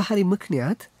በመዋቅሩ ባህሪ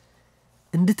ምክንያት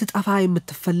እንድትጠፋ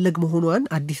የምትፈለግ መሆኗን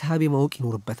አዲስ አበባ ማወቅ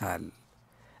ይኖርበታል።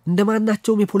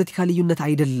 እንደማናቸውም የፖለቲካ ልዩነት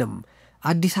አይደለም።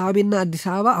 አዲስ አበባና አዲስ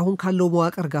አበባ አሁን ካለው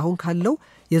መዋቅር ጋር አሁን ካለው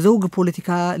የዘውግ ፖለቲካ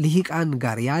ልሂቃን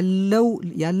ጋር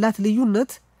ያላት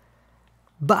ልዩነት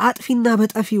በአጥፊና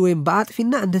በጠፊ ወይም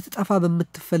በአጥፊና እንድትጠፋ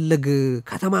በምትፈለግ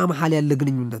ከተማ መሃል ያለ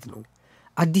ግንኙነት ነው።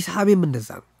 አዲስ አበባም እንደዛ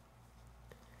ነው።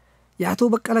 የአቶ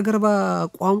በቀለ ገርባ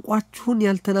ቋንቋችሁን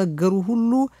ያልተናገሩ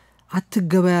ሁሉ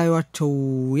አትገበያዩአቸው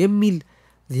የሚል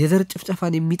የዘር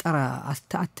ጭፍጨፋን የሚጠራ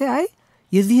አስተያይ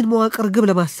የዚህን መዋቅር ግብ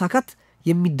ለማሳካት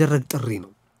የሚደረግ ጥሪ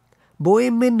ነው።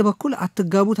 በኦኤምኤን በኩል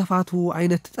አትጋቡ ተፋቱ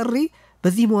አይነት ጥሪ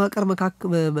በዚህ መዋቅር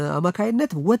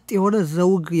አማካይነት ወጥ የሆነ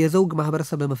የዘውግ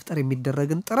ማህበረሰብ ለመፍጠር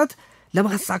የሚደረግን ጥረት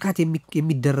ለማሳካት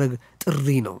የሚደረግ ጥሪ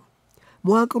ነው።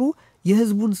 መዋቅሩ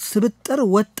የህዝቡን ስብጥር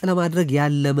ወጥ ለማድረግ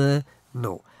ያለመ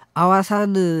ነው።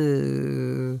 አዋሳን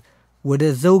ወደ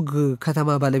ዘውግ ከተማ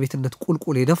ባለቤትነት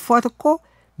ቁልቁል የደፋት እኮ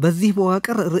በዚህ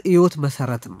መዋቅር ርዕዮት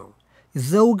መሰረት ነው።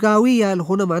 ዘውጋዊ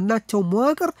ያልሆነ ማናቸው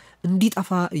መዋቅር እንዲጠፋ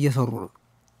እየሰሩ ነው።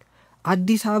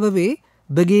 አዲስ አበባ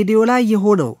በጌዲዮ ላይ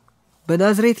የሆነው፣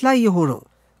 በናዝሬት ላይ የሆነው፣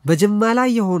 በጅማ ላይ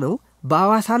የሆነው፣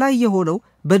 በአዋሳ ላይ የሆነው፣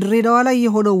 በድሬዳዋ ላይ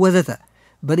የሆነው ወዘተ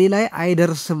በኔ ላይ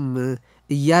አይደርስም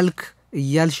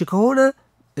እያልሽ ከሆነ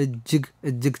እጅግ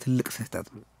እጅግ ትልቅ ስህተት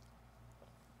ነው።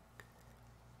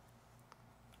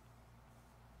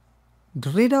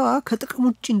 ድሬዳዋ ከጥቅም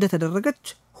ውጪ እንደተደረገች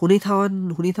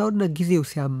ሁኔታውና ጊዜው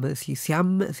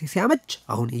ሲያመች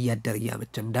አሁን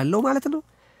እያመች እንዳለው ማለት ነው።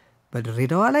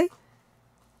 በድሬዳዋ ላይ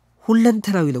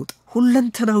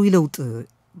ሁለንተናዊ ለውጥ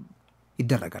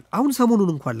ይደረጋል። አሁን ሰሞኑን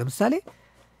እንኳን ለምሳሌ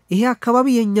ይሄ አካባቢ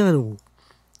የኛ ነው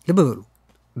ልብ በሉ።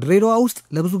 ድሬዳዋ ውስጥ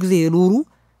ለብዙ ጊዜ የኖሩ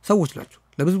ሰዎች ናቸው።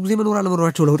 ለብዙ ጊዜ መኖር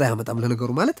አለመኖራቸው ለውጥ አያመጣም። ለነገሩ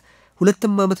ማለት 2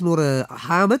 ዓመት ኖረ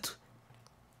 20 ዓመት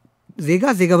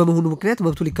ዜጋ በመሆኑ ምክንያት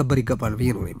መብቱ ሊከበር ይገባል ብዬ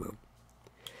ነው ማለት።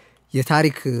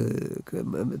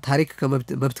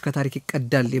 መብት ከታሪክ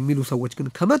ይቀዳል የሚሉ ሰዎች ግን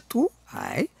ከመጡ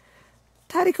አይ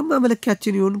ታሪክማ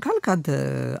መለኪያችን ይሆን ካልክ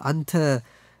አንተ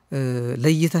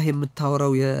ለይተህ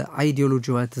የምታወራው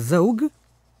የአይዲዮሎጂዋት ዘውግ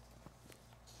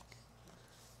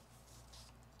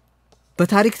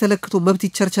በታሪክ ተለክቶ መብት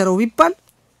ይቸርቸረው ቢባል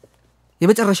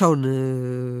የመጨረሻውን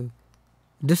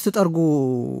ድስት ጠርጎ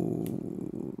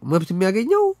መብት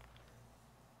የሚያገኘው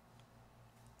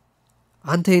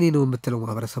አንተ የኔ ነው የምትለው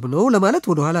ማህበረሰብ ነው ለማለት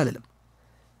ወደ ኋላ አይደለም።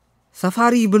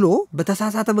 ሰፋሪ ብሎ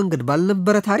በተሳሳተ መንገድ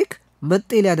ባልነበረ ታሪክ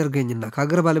መጤ ሊያደርገኝና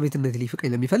ከሀገር ባለቤትነት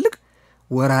ሊፍቀኝ ለሚፈልግ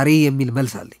ወራሪ የሚል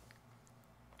መልስ አለኝ።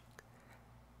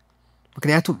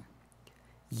 ምክንያቱም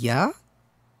ያ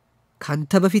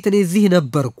ካንተ በፊት እኔ እዚህ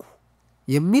ነበርኩ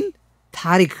የሚል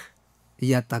ታሪክ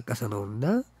እያጣቀሰ ነውና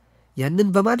ያንን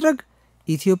በማድረግ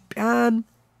ኢትዮጵያን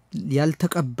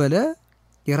ያልተቀበለ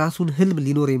የራሱን ህልም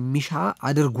ሊኖር የሚሻ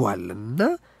አድርጓልና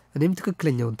እኔም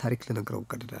ትክክለኛውን ታሪክ ልነግረው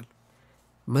እገደዳለሁ።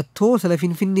 መጥቶ ስለ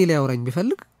ፊንፊኔ ሊያወራኝ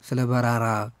ቢፈልግ ስለ በራራ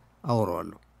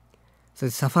አወራዋለሁ።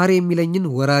 ስለዚህ ሰፋሪ የሚለኝን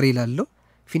ወራሪ ላለው፣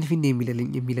 ፊንፊኔ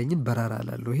የሚለኝን በራራ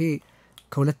ላለው። ይሄ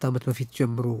ከ2 ዓመት በፊት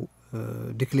ጀምሮ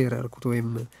ዲክሌር ያርኩት ወይም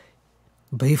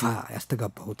በይፋ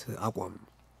ያስተጋባሁት አቋም።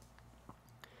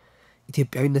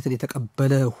 ኢትዮጵያዊነትን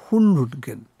የተቀበለ ሁሉን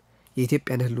ግን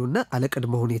የኢትዮጵያን ህልውና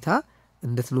አለቅድመ ሁኔታ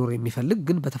እንድትኖር የሚፈልግ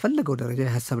ግን በተፈለገው ደረጃ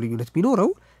የሐሳብ ልዩነት ቢኖረው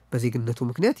በዜግነቱ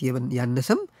ምክንያት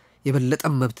ያነሰም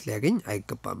የበለጠም መብት ሊያገኝ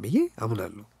አይገባም ብዬ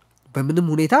አምናለሁ። በምንም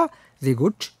ሁኔታ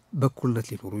ዜጎች በኩልነት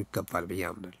ሊኖሩ ይገባል ብዬ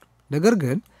አምናለሁ። ነገር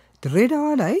ግን ድሬዳዋ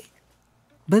ላይ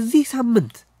በዚህ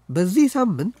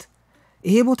ሳምንት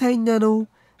ይሄ ቦታ የኛ ነው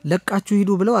ለቃችሁ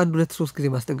ሂዱ ብለው 1-2-3 ጊዜ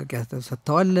ማስጠንቀቂያ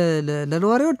ሰጥተዋል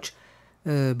ለነዋሪዎች።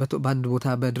 በአንድ ቦታ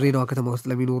በድሬዳዋ ከተማ ውስጥ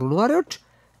ለሚኖሩ ነዋሪዎች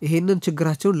ይሄንን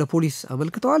ችግራቸውን ለፖሊስ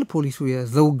አመልክተዋል። ፖሊሱ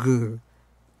የዘውግ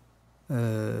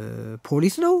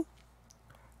ፖሊስ ነው።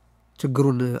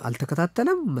 ችግሩን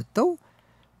አልተከታተለም። መጥተው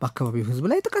በአካባቢው ህዝብ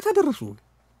ላይ ጥቃት አደረሱ።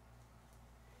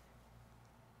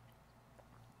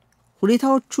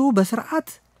 ሁኔታዎቹ በስርዓት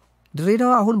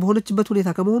ድሬዳዋ አሁን በሆነችበት ሁኔታ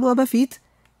ከመሆኗ በፊት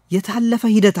የታለፈ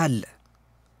ሂደት አለ።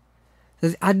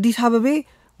 ስለዚህ አዲስ አበባ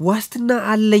ዋስትና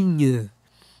አለኝ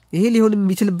ይሄ ሊሆን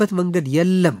የሚችልበት መንገድ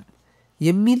የለም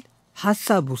የሚል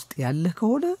ሐሳብ ውስጥ ያለ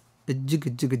ከሆነ እጅግ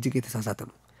የተሳሳተ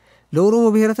ነው። ለኦሮሞ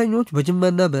ብሔረተኞች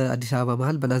በጅማና በአዲስ አበባ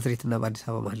መሃል በናዝሬትና በአዲስ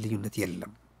አበባ መሃል ልዩነት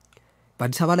የለም።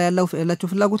 በአዲስ አበባ ላይ ያላቸው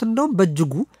ፍላጎት እንደውም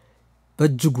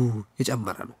በእጅጉ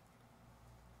የጨመረ ነው።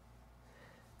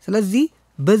 ስለዚህ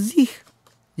በዚህ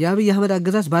የአብይ አህመድ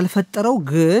አገዛዝ ባልፈጠረው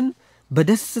ግን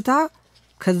በደስታ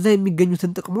ከዛ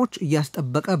የሚገኙትን ጥቅሞች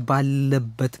እያስጠበቀ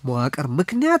ባለበት መዋቅር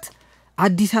ምክንያት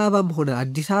አዲስ አበባም ሆነ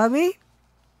አዲስ አበባ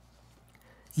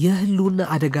የህልውና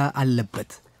አደጋ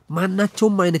አለበት።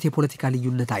 ማናቸውም አይነት የፖለቲካ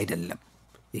ልዩነት አይደለም።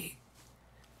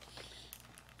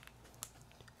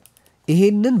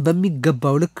 ይሄንን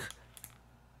በሚገባው ልክ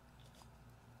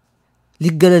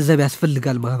ሊገነዘብ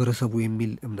ያስፈልጋል ማህበረሰቡ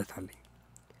የሚል እምነት አለኝ።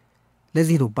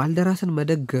 ለዚህ ነው ባልደራስን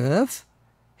መደገፍ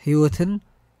ህይወትን፣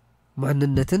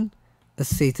 ማንነትን፣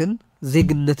 እሴትን፣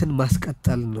 ዜግነትን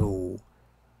ማስቀጠል ነው፣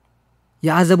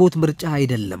 የአዘቦት ምርጫ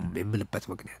አይደለም የምልበት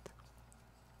ምክንያት።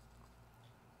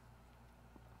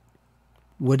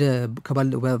 ወደ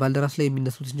ባልደራስ ላይ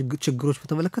የሚነሱት ችግሮች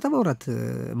በተመለከተ ማውራት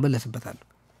እመለስበታለሁ።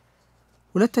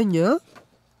 ሁለተኛ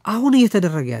አሁን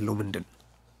እየተደረገ ያለው ምንድን?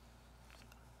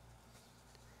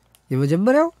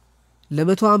 የመጀመሪያው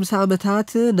ለ150 ዓመታት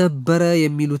ነበረ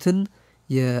የሚሉትን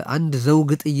የአንድ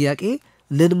ዘውግ ጥያቄ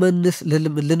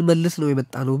ልንመልስ ነው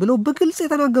የመጣ ነው ብለው በግልጽ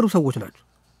የተናገሩ ሰዎች ናቸው።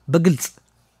 በግልጽ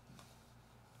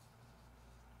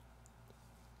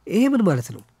ይሄ ምን ማለት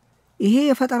ነው? ይሄ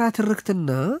የፈጠራ ትርክትና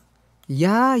ያ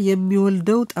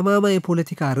የሚወልደው ጠማማ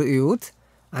የፖለቲካ ርዕዮት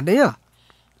አንደኛ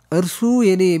እርሱ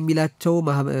የኔ የሚላቸው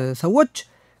ሰዎች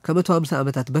ከ150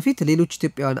 ዓመታት በፊት ሌሎች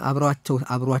ኢትዮጵያውያን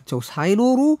አብሯቸው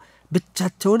ሳይኖሩ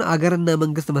ብቻቸውን አገርና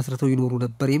መንግስት መስርተው ይኖሩ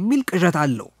ነበር የሚል ቅዠት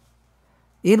አለው።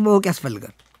 ይህን ማወቅ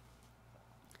ያስፈልጋል።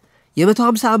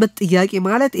 የ150 ዓመት ጥያቄ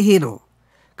ማለት ይሄ ነው።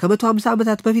 ከ150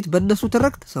 ዓመታት በፊት በእነሱ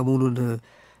ትርክት ሰሞኑን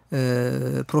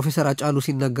ፕሮፌሰር አጫሉ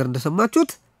ሲናገር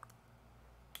እንደሰማችሁት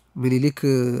ምኒልክ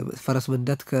ፈረስ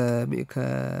መንዳት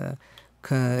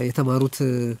የተማሩት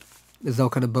እዛው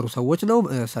ከነበሩ ሰዎች ነው።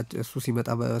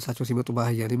 እሳቸው ሲመጡ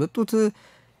በአህያ ነው የመጡት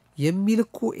የሚል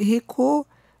እኮ ይሄ እኮ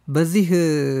በዚህ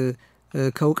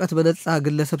ከእውቀት በነጻ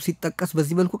ግለሰብ ሲጠቀስ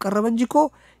በዚህ መልኩ ቀረበ እንጂ እኮ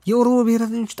የኦሮሞ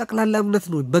ብሔረተኞች ጠቅላላ እምነት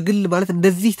ነው። በግል ማለት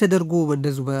እንደዚህ ተደርጎ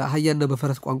እንደዚህ በአህያና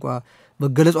በፈረስ ቋንቋ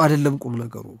መገለጹ አይደለም ቁም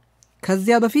ነገሩ።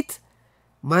 ከዚያ በፊት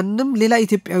ማንም ሌላ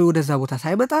ኢትዮጵያዊ ወደዛ ቦታ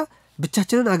ሳይመጣ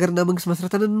ብቻችንን አገርና መንግስት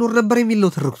መስርተን እንኖር ነበር የሚል ነው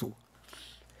ትርክቱ።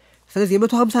 ስለዚህ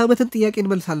የ150 ዓመትን ጥያቄ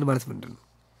እንመልሳለን ማለት ምንድን ነው?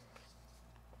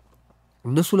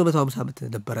 እነሱ ለ150 ዓመት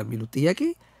ነበረ የሚሉት ጥያቄ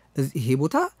ይሄ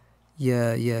ቦታ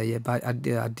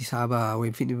የአዲስ አበባ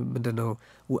ወይም ምንድነው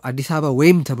አዲስ አበባ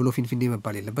ወይም ተብሎ ፊንፊኔ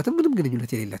መባል የለበትም። ምንም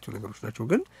ግንኙነት የሌላቸው ነገሮች ናቸው።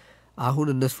 ግን አሁን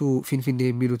እነሱ ፊንፊኔ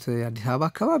የሚሉት የአዲስ አበባ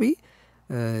አካባቢ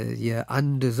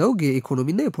የአንድ ዘውግ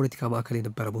የኢኮኖሚና የፖለቲካ ማዕከል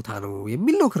የነበረ ቦታ ነው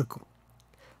የሚል ነው ክርክሩ።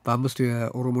 በአምስቱ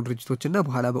የኦሮሞ ድርጅቶችና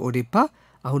በኋላ በኦዴፓ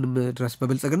አሁንም ድረስ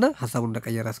በብልጽግና ሀሳቡን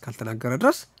እንደቀየረ እስካልተናገረ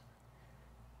ድረስ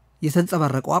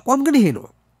የተንጸባረቀው አቋም ግን ይሄ ነው።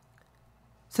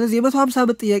 ስለዚህ የ150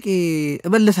 ዓመት ጥያቄ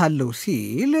እመልሳለሁ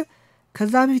ሲል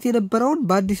ከዛ በፊት የነበረውን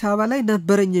በአዲስ አበባ ላይ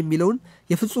ነበረኝ የሚለውን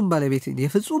የፍጹም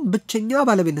ብቸኛ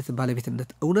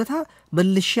ባለቤትነት እውነታ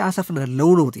መልሼ አሰፍናለሁ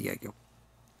ነው ጥያቄው።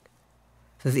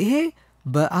 ስለዚህ ይሄ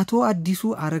በአቶ አዲሱ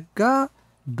አረጋ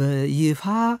በይፋ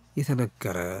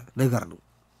የተነገረ ነገር ነው።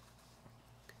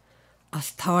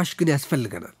 አስታዋሽ ግን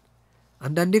ያስፈልገናል።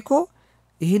 አንዳንዴ እኮ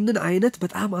ይህንን አይነት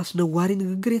በጣም አስነዋሪ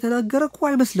ንግግር የተናገረ እኮ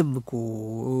አይመስልም እኮ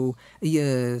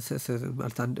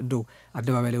ማለት እንደው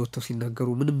አደባባይ ላይ ወጥተው ሲናገሩ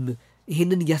ምንም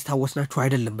ይህንን እያስታወስናችሁ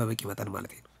አይደለም በበቂ መጠን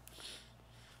ማለት ነው።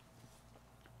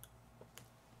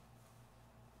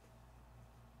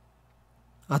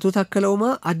 አቶ ታከለ ኡማ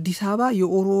አዲስ አበባ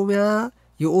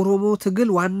የኦሮሞ ትግል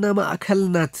ዋና ማዕከል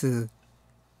ናት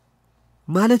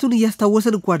ማለቱን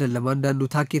እያስታወሰን እኮ አይደለም። አንዳንዱ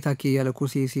ታኬ ያለ እኮ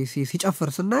ሲጨፍር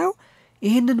ስናየው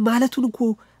ይሄንን ማለቱን እኮ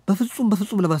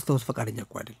በፍጹም ለማስታወስ ፈቃደኛ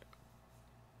እኮ አይደለም።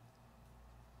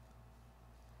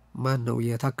 ማን ነው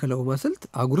የታከለ ኡማ ስልት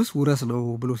አጉርስ ውረስ ነው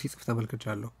ብሎ ሲጽፍ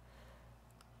ተመልክቻለሁ።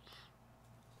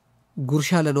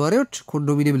 ጉርሻ ለነዋሪዎች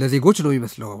ኮንዶሚኒየም ለዜጎች ነው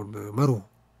ይመስለው አሁን መሩ።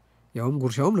 ያውም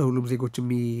ጉርሻውም ለሁሉም ዜጎች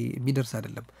የሚደርስ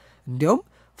አይደለም። እንዲያውም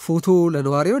ፎቶ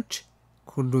ለነዋሪዎች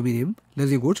ኮንዶሚኒየም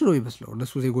ለዜጎች ነው ይመስለው።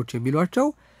 እነሱ ዜጎች የሚሏቸው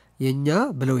የኛ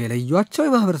ብለው የለዩዋቸው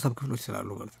የማህበረሰብ ክፍሎች ስላሉ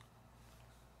ማለት ነው።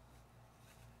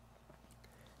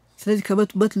 ስለዚህ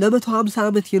ለ150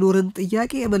 ዓመት የኖረን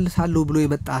ጥያቄ እመልሳለሁ ብሎ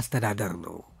የመጣ አስተዳደር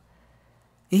ነው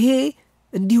ይሄ።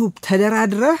 እንዲሁ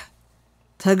ተደራድረህ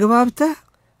ተግባብተህ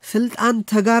ስልጣን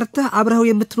ተጋርተህ አብረው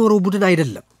የምትኖረው ቡድን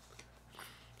አይደለም።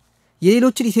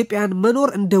 የሌሎችን ኢትዮጵያውያን መኖር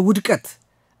እንደ ውድቀት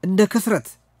እንደ ክስረት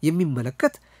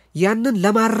የሚመለከት ያንን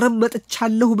ለማረም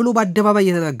መጥቻለሁ ብሎ በአደባባይ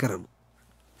የተናገረ ነው።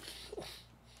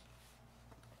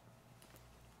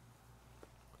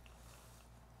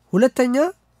 ሁለተኛ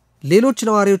ሌሎች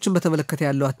ነዋሪዎችን በተመለከተ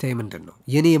ያለው አተያይ ምንድን ነው?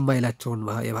 የኔ የማይላቸውን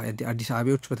አዲስ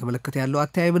አበቤዎች በተመለከተ ያለው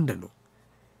አተያይ ምንድን ነው?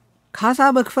 ካሳ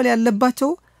መክፈል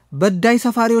ያለባቸው በዳይ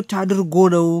ሰፋሪዎች አድርጎ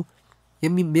ነው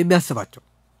የሚያስባቸው።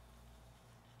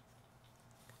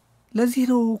 ለዚህ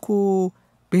ነው እኮ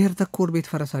ብሔር ተኮር ቤት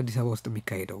ፈረስ አዲስ አበባ ውስጥ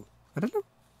የሚካሄደው አይደለም።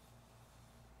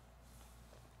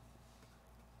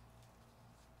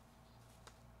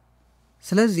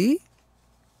 ስለዚህ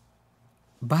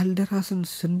ባልደራስን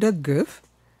ስንደግፍ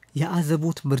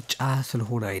የአዘቦት ምርጫ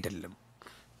ስለሆነ አይደለም።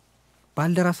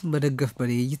 ባልደራስን መደገፍ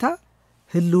በኔ እይታ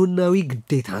ህልውናዊ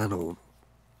ግዴታ ነው።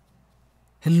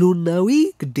 ህልውናዊ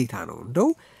ግዴታ ነው። እንደው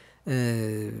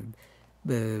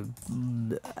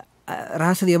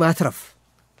ራስን የማትረፍ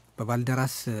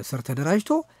በባልደራስ ስር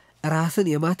ተደራጅቶ ራስን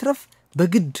የማትረፍ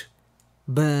በግድ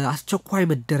በአስቸኳይ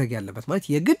መደረግ ያለበት ማለት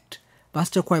የግድ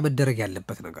በአስቸኳይ መደረግ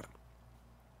ያለበት ነገር ነው።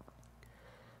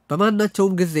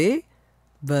 በማናቸውም ጊዜ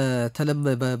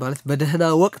ማለት በደህና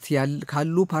ወቅት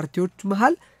ካሉ ፓርቲዎች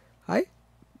መሃል አይ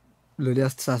ለኔ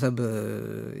አስተሳሰብ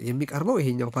የሚቀርበው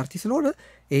ይሄኛው ፓርቲ ስለሆነ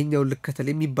ይሄኛው ልከተል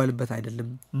የሚባልበት አይደለም።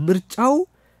 ምርጫው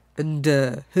እንደ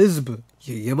ህዝብ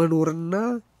የመኖርና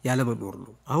ያለመኖር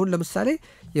ነው። አሁን ለምሳሌ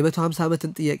የ150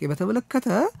 ዓመትን ጥያቄ በተመለከተ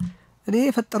እኔ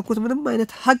የፈጠርኩት ምንም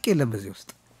አይነት ሀቅ የለም እዚህ ውስጥ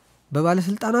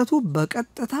በባለስልጣናቱ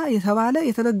በቀጥታ የተባለ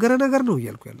የተነገረ ነገር ነው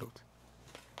እያልኩ ያለሁት።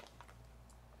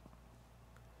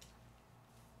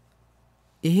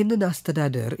 ይሄንን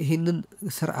አስተዳደር ይሄንን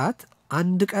ስርዓት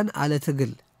አንድ ቀን አለ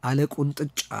ትግል አለ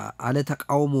ቁንጥጫ አለ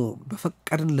ተቃውሞ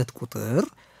በፈቀድንለት ቁጥር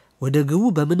ወደ ግቡ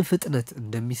በምን ፍጥነት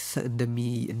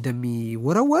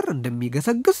እንደሚወረወር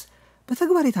እንደሚገሰግስ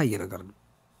በተግባር የታየ ነገር ነው።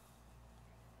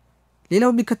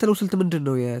 ሌላው የሚከተለው ስልት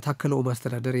ምንድነው? የታከለው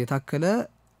ማስተዳደር የታከለ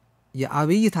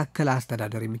የአብይ ታከለ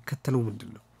አስተዳደር የሚከተለው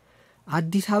ምንድነው?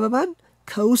 አዲስ አበባን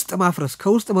ከውስጥ ማፍረስ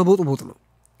ከውስጥ መቦጥቦጥ ነው።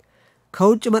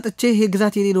 ከውጭ መጥቼ ይሄ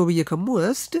ግዛት የኔ ነው ብዬ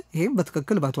ከመወስድ ይሄም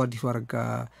በትክክል በአቶ አዲሱ አረጋ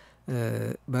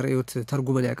በርዕዮት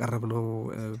ተርጉመን ያቀረብነው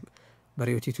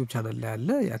በርዕዮት ዩቲዩብ ቻናል ላይ አለ።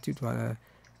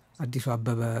 አዲሱ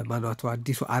አበበ ማናቱ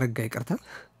አዲሱ አረጋ ይቀርታ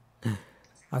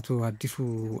አቶ አዲሱ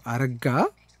አረጋ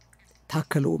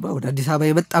ታከለውማ ወደ አዲስ አበባ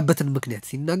የመጣበትን ምክንያት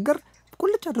ሲናገር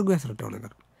ቁልጭ አድርጎ ያስረዳው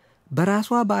ነገር ነው። በራሷ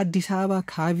በአዲስ አበባ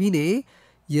ካቢኔ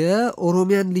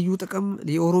የኦሮሚያን ልዩ ጥቅም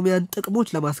የኦሮሚያን ጥቅሞች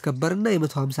ለማስከበርና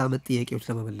የ150 ዓመት ጥያቄዎች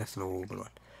ለመመለስ ነው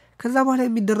ብሏል። ከዛ በኋላ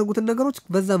የሚደረጉትን ነገሮች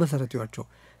በዛ መሰረት ይዋቸው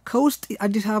ከውስጥ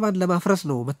አዲስ አበባን ለማፍረስ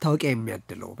ነው መታወቂያ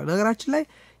የሚያድለው። በነገራችን ላይ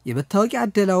የመታወቂያ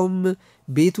አደላውም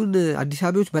ቤቱን አዲስ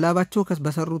አበቤዎች በላባቸው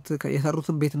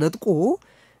የሰሩትን ቤት ነጥቆ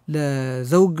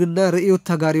ለዘውግና ርዕዮት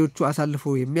ተጋሪዎቹ አሳልፎ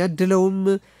የሚያድለውም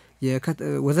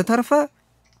ወዘተርፈ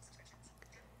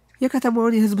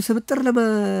የከተማውን የህዝብ ስብጥር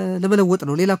ለመለወጥ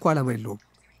ነው። ሌላ እኮ ዓላማ የለውም።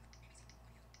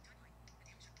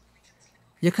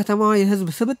 የከተማዋ የህዝብ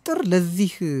ስብጥር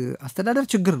ለዚህ አስተዳደር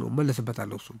ችግር ነው።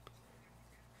 መለስበታለሁ እሱም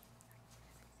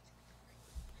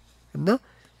እና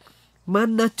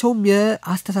ማናቸውም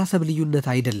የአስተሳሰብ ልዩነት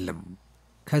አይደለም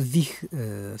ከዚህ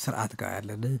ስርዓት ጋር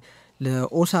ያለን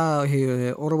ለኦሳ ይሄ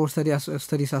ኦሮሞ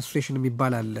ስታዲስ አሶሲዬሽን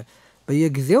የሚባል አለ።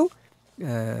 በየጊዜው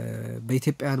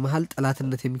በኢትዮጵያውያን መሃል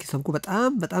ጠላትነት የሚሰብኩ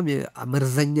በጣም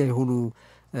መርዘኛ የሆኑ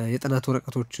የጥናት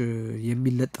ወረቀቶች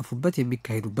የሚለጠፉበት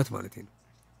የሚካሄዱበት ማለት ነው።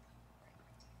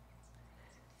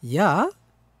 ያ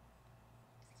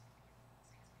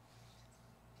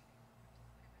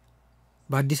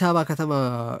በአዲስ አበባ ከተማ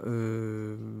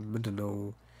ምንድነው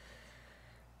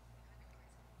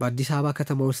በአዲስ አበባ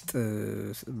ከተማ ውስጥ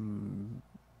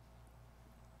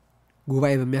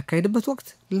ጉባኤ በሚያካሄድበት ወቅት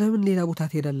ለምን ሌላ ቦታ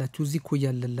ትሄዳላችሁ እዚህ እኮ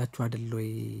ያለላችሁ አይደል ወይ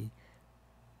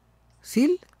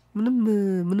ሲል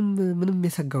ምንም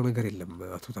የሰጋው ነገር የለም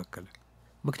አቶ ታከለ።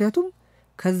 ምክንያቱም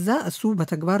ከዛ እሱ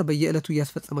በተግባር በየዕለቱ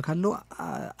እያስፈጸመ ካለው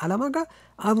ዓላማ ጋር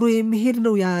አብሮ የሚሄድ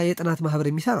ነው ያ የጥናት ማህበር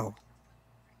የሚሰራው።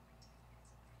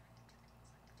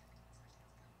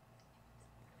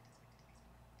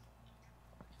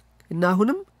 እና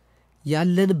አሁንም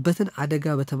ያለንበትን አደጋ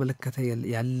በተመለከተ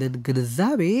ያለን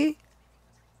ግንዛቤ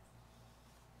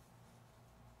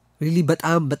ሪሊ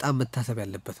በጣም መታሰብ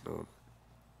ያለበት ነው።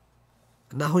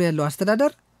 እና አሁን ያለው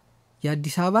አስተዳደር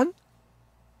የአዲስ አበባን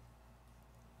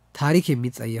ታሪክ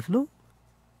የሚጸየፍ ነው።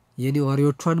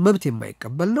 የነዋሪዎቿን መብት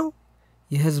የማይቀበል ነው።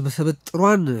 የህዝብ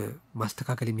ስብጥሯን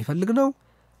ማስተካከል የሚፈልግ ነው።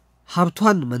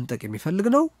 ሀብቷን መንጠቅ የሚፈልግ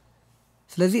ነው።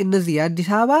 ስለዚህ እነዚህ የአዲስ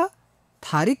አበባ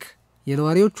ታሪክ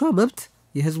የነዋሪዎቿ መብት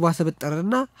የህዝቧ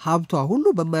ስብጥርና ሀብቷ ሁሉ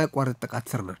በማያቋርጥ ጥቃት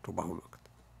ስር ናቸው በአሁኑ ወቅት።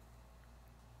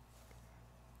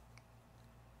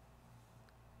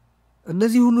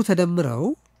 እነዚህ ሁሉ ተደምረው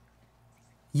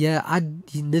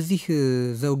የነዚህ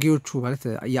ዘውጌዎቹ ማለት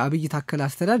የአብይ ታከለ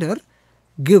አስተዳደር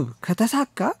ግብ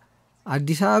ከተሳካ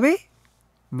አዲስ አበባ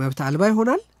መብት አልባ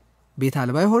ይሆናል፣ ቤት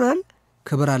አልባ ይሆናል፣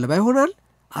 ክብር አልባ ይሆናል፣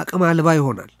 አቅም አልባ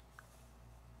ይሆናል።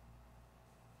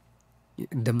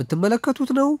 እንደምትመለከቱት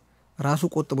ነው። ራሱ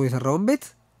ቆጥቦ የሰራውን ቤት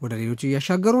ወደ ሌሎች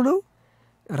እያሻገሩ ነው።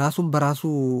 ራሱን በራሱ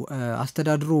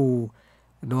አስተዳድሮ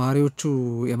ነዋሪዎቹ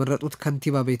የመረጡት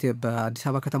ከንቲባ በአዲስ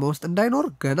አበባ ከተማ ውስጥ እንዳይኖር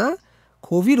ገና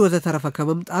ኮቪድ ወዘተረፈ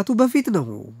ከመምጣቱ በፊት ነው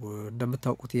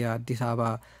እንደምታውቁት የአዲስ አበባ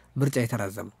ምርጫ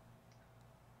የተራዘመው።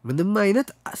 ምንም አይነት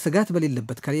ስጋት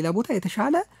በሌለበት ከሌላ ቦታ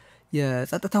የተሻለ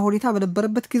የጸጥታ ሁኔታ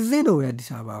በነበረበት ጊዜ ነው የአዲስ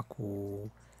አበባ እኮ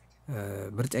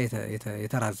ምርጫ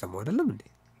የተራዘመው አይደለም እንዴ?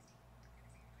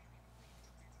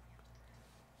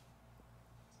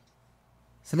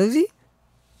 ስለዚህ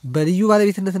በልዩ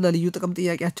ባለቤትነትና ልዩ ጥቅም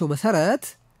ጥያቄያቸው መሰረት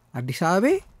አዲስ አበባ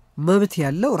መብት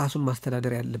ያለው ራሱን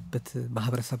ማስተዳደር ያለበት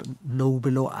ማህበረሰብ ነው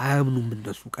ብለው አያምኑም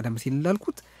እነሱ። ቀደም ሲል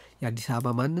እንዳልኩት የአዲስ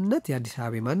አበባ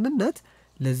ማንነት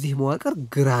ለዚህ መዋቅር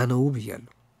ግራ ነው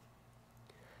ብያለሁ።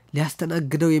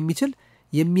 ሊያስተናግደው የሚችል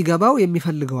የሚገባው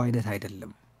የሚፈልገው አይነት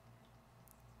አይደለም።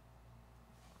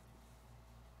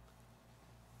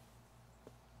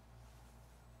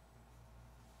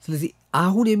 ስለዚህ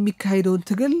አሁን የሚካሄደውን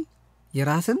ትግል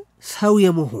የራስን ሰው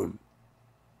የመሆን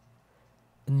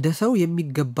እንደ ሰው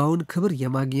የሚገባውን ክብር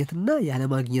የማግኘትና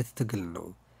ያለማግኘት ትግል ነው።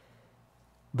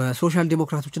 በሶሻል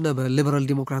ዲሞክራቶችና በሊበራል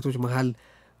ዲሞክራቶች መሃል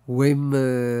ወይም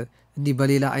እንዲህ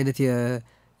በሌላ አይነት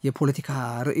የፖለቲካ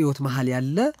ርዕዮት መሃል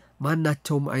ያለ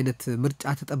ማናቸውም አይነት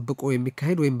ምርጫ ተጠብቆ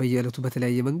የሚካሄድ ወይም በየዕለቱ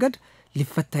በተለያየ መንገድ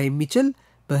ሊፈታ የሚችል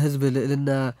በህዝብ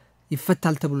ልዕልና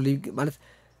ይፈታል ተብሎ ማለት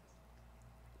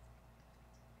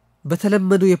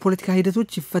በተለመዱ የፖለቲካ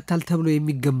ሂደቶች ይፈታል ተብሎ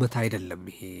የሚገመት አይደለም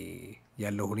ይሄ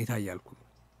ያለው ሁኔታ እያልኩ ነው።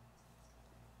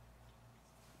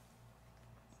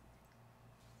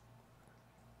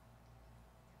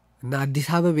 እና አዲስ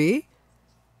አበባ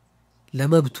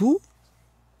ለመብቱ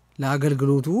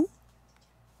ለአገልግሎቱ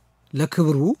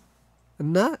ለክብሩ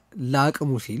እና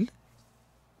ለአቅሙ ሲል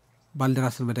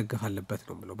ባልደራስን መደገፍ አለበት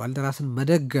ነው ብለው ባልደራስን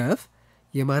መደገፍ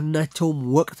የማናቸውም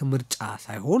ወቅት ምርጫ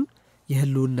ሳይሆን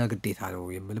የህልውና ግዴታ ነው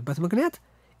የምልበት ምክንያት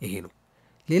ይሄ ነው።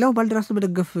 ሌላው ባልደራስን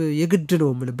መደገፍ የግድ ነው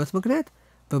የምልበት ምክንያት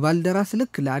በባልደራስ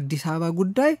ልክ ለአዲስ አበባ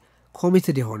ጉዳይ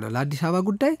ኮሚትድ የሆነ ለአዲስ አበባ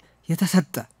ጉዳይ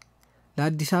የተሰጠ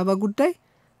ለአዲስ አበባ ጉዳይ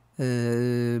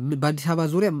በአዲስ አበባ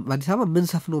ዙሪያ በአዲስ አበባ ምን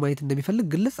ሰፍኖ ማየት እንደሚፈልግ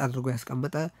ግልጽ አድርጎ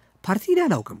ያስቀመጠ ፓርቲ ነው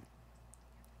አላውቅም።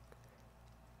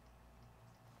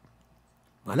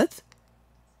 ማለት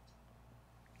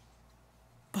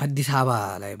በአዲስ አበባ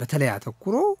ላይ በተለይ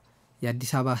አተኩሮ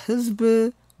የአዲስ አበባ ህዝብ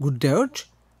ጉዳዮች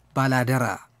ባላደራ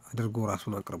አድርጎ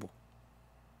ራሱን አቅርቦ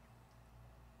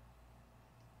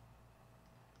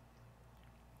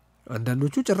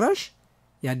አንዳንዶቹ ጭራሽ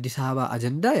የአዲስ አበባ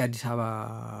አጀንዳ የአዲስ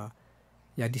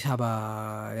አበባ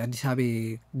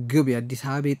ግብ የአዲስ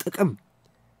አበባ ጥቅም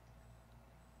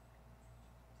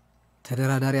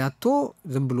ተደራዳሪ አጥቶ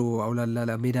ዝም ብሎ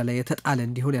አውላላ ሜዳ ላይ የተጣለ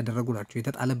እንዲሆን ያደረጉ ናቸው።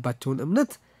 የተጣለባቸውን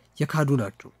እምነት የካዱ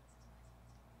ናቸው።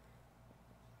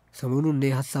 ሰሞኑን እኔ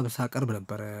ሀሳብ ሳቀርብ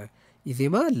ነበረ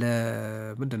ኢዜማ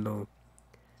ለምንድነው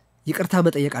ይቅርታ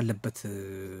መጠየቅ አለበት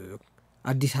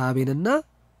አዲስ አበባንና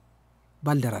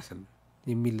ባልደራስን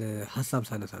የሚል ሀሳብ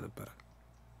ሳነሳ ነበረ።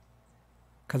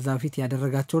 ከዛ በፊት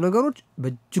ያደረጋቸው ነገሮች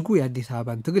በእጅጉ የአዲስ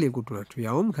አበባን ትግል የጎዱ ናቸው።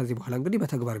 ያውም ከዚህ በኋላ እንግዲህ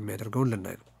በተግባር የሚያደርገውን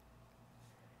ልናይ ነው።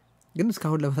 ግን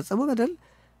እስካሁን ለፈጸመው በደል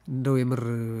እንደው የምር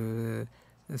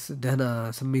ደህና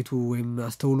ስሜቱ ወይም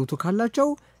አስተውሎቱ ካላቸው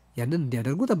ያንን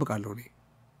እንዲያደርጉ ጠብቃለሁ እኔ።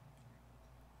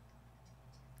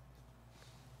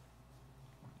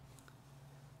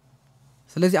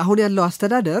 ስለዚህ አሁን ያለው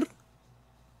አስተዳደር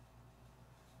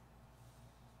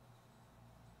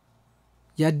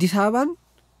የአዲስ አበባን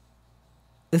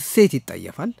እሴት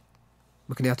ይጠየፋል።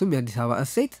 ምክንያቱም የአዲስ አበባ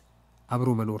እሴት አብሮ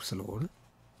መኖር ስለሆነ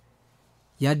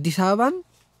የአዲስ አበባን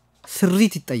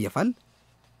ስሪት ይጠየፋል።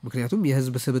 ምክንያቱም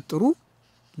የህዝብ ስብጥሩ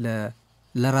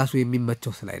ለራሱ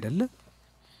የሚመቸው ስላይደለ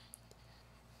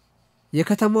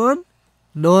የከተማዋን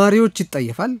ነዋሪዎች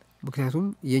ይጠየፋል። ምክንያቱም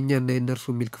የኛና የነርሱ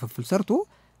የሚል ክፍፍል ሰርቶ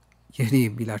የኔ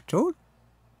የሚላቸው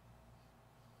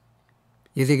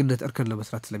የዜግነት እርከን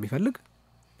ለመስራት ስለሚፈልግ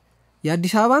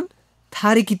የአዲስ አበባን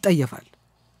ታሪክ ይጠየፋል።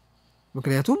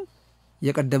 ምክንያቱም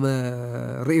የቀደመ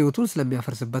ርዕዮቱን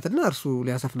ስለሚያፈርስበትና እርሱ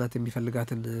ሊያሰፍናት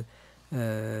የሚፈልጋትን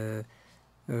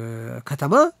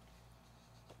ከተማ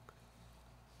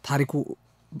ታሪኩ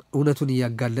እውነቱን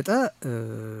እያጋለጠ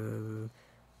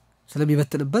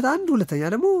ስለሚበትንበት አንድ ሁለተኛ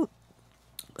ደግሞ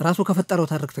ራሱ ከፈጠረው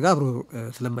ታሪክ ጋር አብሮ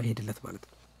ስለማይሄድለት ማለት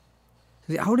ነው።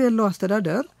 ስለዚህ አሁን ያለው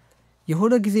አስተዳደር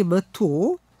የሆነ ጊዜ መጥቶ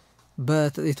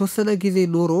የተወሰነ ጊዜ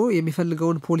ኖሮ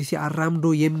የሚፈልገውን ፖሊሲ አራምዶ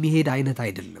የሚሄድ አይነት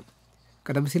አይደለም።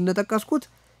 ቀደም ሲል እንደጠቀስኩት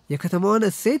የከተማዋን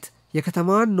እሴት፣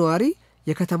 የከተማዋን ነዋሪ፣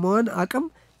 የከተማዋን አቅም፣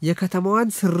 የከተማዋን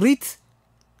ስሪት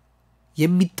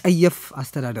የሚጠየፍ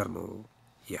አስተዳደር ነው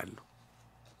ያለው።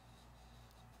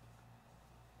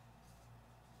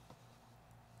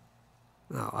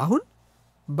 አሁን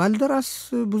ባልደራስ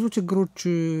ብዙ ችግሮች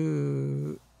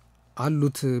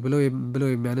አሉት ብለው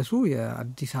የሚያነሱ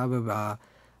የአዲስ አበባ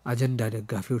አጀንዳ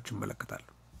ደጋፊዎች ይመለከታሉ።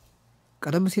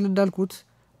 ቀደም ሲል እንዳልኩት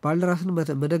ባልደራስን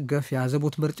መደገፍ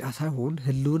የአዘቦት ምርጫ ሳይሆን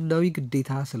ህልውናዊ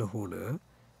ግዴታ ስለሆነ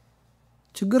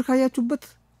ችግር ካያችሁበት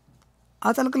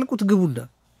አጠልቅልቁት ግቡና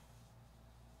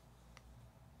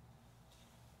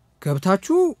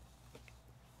ገብታችሁ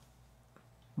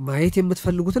ማየት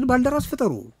የምትፈልጉትን ባልደራስ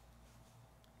ፍጠሩ።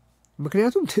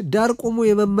 ምክንያቱም ዳር ቆሞ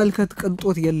የመመልከት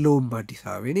ቅንጦት የለውም። አዲስ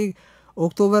አበባ እኔ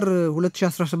ኦክቶበር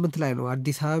 2018 ላይ ነው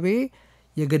አዲስ አበባ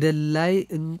የገደል ላይ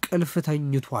እንቅልፍ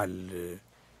ተኝቷል፣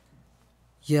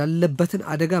 ያለበትን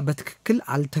አደጋ በትክክል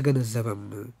አልተገነዘበም።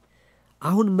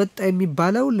 አሁን መጣ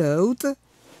የሚባለው ለውጥ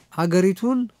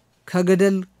አገሪቱን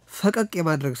ከገደል ፈቀቅ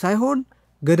የማድረግ ሳይሆን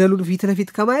ገደሉን ፊት ለፊት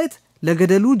ከማየት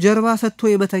ለገደሉ ጀርባ ሰጥቶ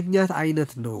የመተኛት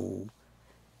አይነት ነው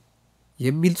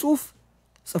የሚል ጽሑፍ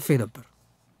ጽፌ ነበር።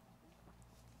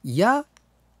 ያ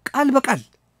ቃል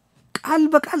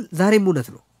በቃል ዛሬም እውነት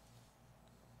ነው።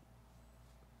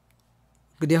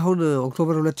 እንግዲህ አሁን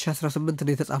ኦክቶበር 2018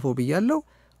 ነው የተጻፈው ብያለሁ።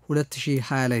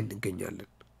 2020 ላይ እንገኛለን።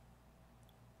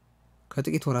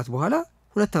 ከጥቂት ወራት በኋላ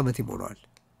 2 ዓመት ይሞላዋል።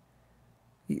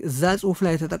 እዛ ጽሑፍ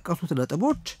ላይ የተጠቀሱት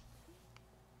ነጥቦች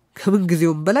ከምን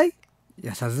ጊዜውም በላይ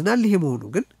ያሳዝናል ይሄ መሆኑ፣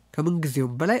 ግን ከምን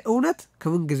ጊዜውም በላይ እውነት፣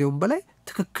 ከምን ጊዜውም በላይ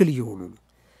ትክክል እየሆኑ ነው።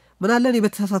 ምን አለን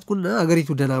የበተሳሳትኩና አገሪቱ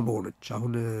ደህና በሆነች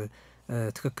አሁን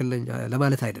ትክክል ነኝ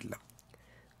ለማለት አይደለም፣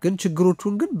 ግን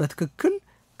ችግሮቹን ግን በትክክል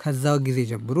ከዛ ጊዜ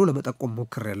ጀምሮ ለመጠቆም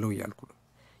ሞክሬያለሁ እያልኩ ነው።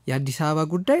 የአዲስ አበባ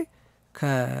ጉዳይ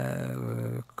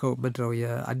ከመድረው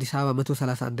የአዲስ አበባ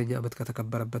 131ኛ ዓመት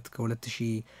ከተከበረበት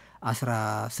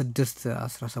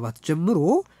ከ2016-17 ጀምሮ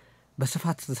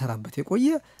በስፋት ተሰራበት የቆየ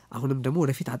አሁንም ደግሞ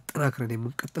ወደፊት አጠናክረን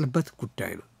የምንቀጥልበት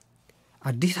ጉዳይ ነው።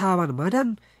 አዲስ አበባን ማዳን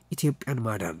ኢትዮጵያን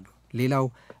ማዳን ነው። ሌላው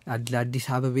ለአዲስ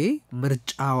አበቤ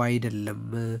ምርጫው አይደለም፣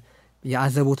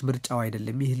 የአዘቦት ምርጫው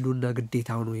አይደለም፣ የህልውና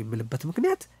ግዴታው ነው የምልበት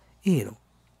ምክንያት ይሄ ነው።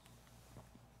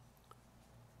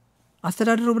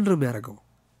 አስተዳደሩ ምንድነው የሚያደርገው?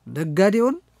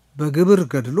 ነጋዴውን በግብር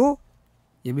ገድሎ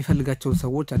የሚፈልጋቸውን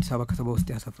ሰዎች አዲስ አበባ ከተማ ውስጥ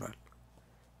ያሰፍራል።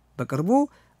 በቅርቡ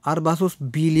 43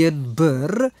 ቢሊዮን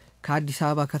ብር ከአዲስ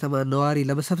አበባ ከተማ ነዋሪ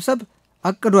ለመሰብሰብ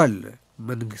አቅዷል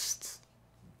መንግስት።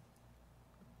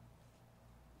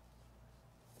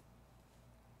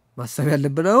 ማሰብ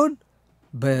ያለብን አሁን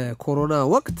በኮሮና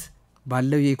ወቅት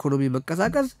ባለው የኢኮኖሚ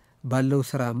መቀዛቀዝ፣ ባለው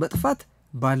ስራ መጥፋት፣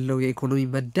 ባለው የኢኮኖሚ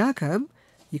መዳከም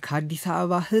ከአዲስ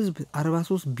አበባ ህዝብ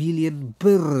 43 ቢሊዮን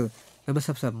ብር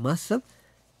ለመሰብሰብ ማሰብ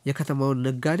የከተማውን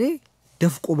ነጋዴ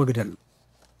ደፍቆ መግደል ነው።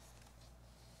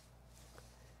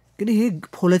 ግን ይሄ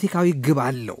ፖለቲካዊ ግብ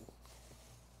አለው፣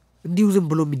 እንዲሁ ዝም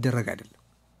ብሎ የሚደረግ አይደለም።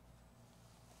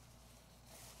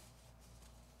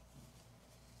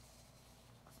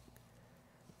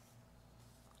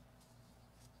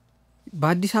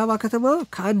 በአዲስ አበባ ከተማ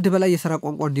ከአንድ በላይ የሥራ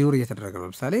ቋንቋ እንዲኖር እየተደረገ ነው።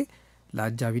 ለምሳሌ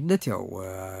ለአጃቢነት ያው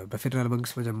በፌዴራል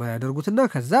መንግስት መጀመሪያ ያደርጉትና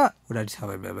ከዛ ወደ አዲስ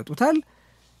አበባ የሚያመጡታል።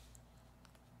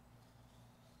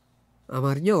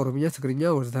 አማርኛ፣ ኦሮምኛ፣ ትግርኛ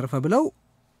ወዘተረፈ ብለው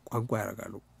ቋንቋ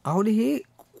ያደርጋሉ። አሁን ይሄ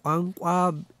ቋንቋ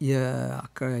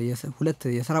ሁለት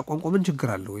የሥራ ቋንቋ ምን ችግር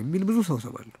አለው የሚል ብዙ ሰው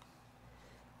ሰማለሁ።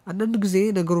 አንዳንድ ጊዜ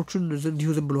ነገሮችን እንዲሁ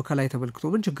ዝም ብሎ ከላይ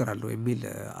ተመልክቶ ምን ችግር አለው የሚል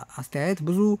አስተያየት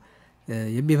ብዙ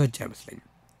የሚበጅ አይመስለኝም።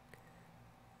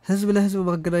 ህዝብ ለህዝብ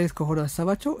ማገናኘት ከሆነ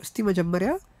ሀሳባቸው እስቲ መጀመሪያ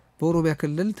በኦሮሚያ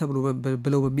ክልል ተብሎ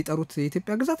ብለው በሚጠሩት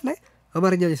የኢትዮጵያ ግዛት ላይ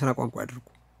አማርኛን የሥራ ቋንቋ ያድርጉ።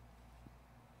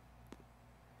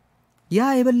 ያ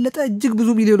የበለጠ እጅግ ብዙ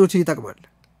ሚሊዮኖችን ይጠቅማል።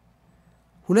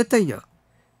 ሁለተኛ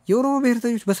የኦሮሞ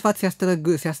ብሔርተኞች በስፋት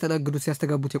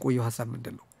ሲያስተጋቡት የቆየው ሀሳብ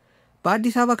ምንድን ነው?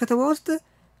 በአዲስ አበባ ከተማ ውስጥ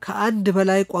ከአንድ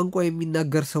በላይ ቋንቋ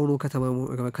የሚናገር ሰው ነው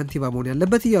ከንቲባ መሆን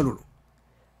ያለበት እያሉ ነው።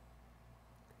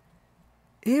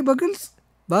 ይሄ በግልጽ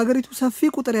በአገሪቱ ሰፊ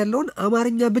ቁጥር ያለውን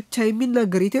አማርኛ ብቻ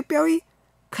የሚናገር ኢትዮጵያዊ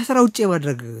ከስራ ውጭ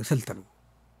የማድረግ ስልት ነው።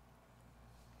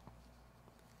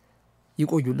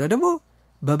 ይቆዩና ደግሞ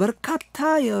በበርካታ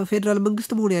የፌዴራል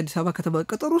መንግስት መሆን የአዲስ አበባ ከተማ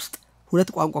ቅጥር ውስጥ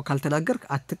 2 ቋንቋ ካልተናገርክ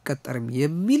አትቀጠርም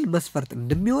የሚል መስፈርት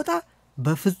እንደሚወጣ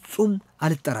በፍጹም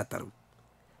አልጠራጠርም።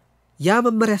 ያ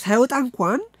መመሪያ ሳይወጣ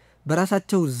እንኳን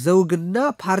በራሳቸው ዘውግና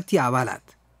ፓርቲ አባላት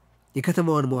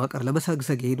የከተማዋን መዋቅር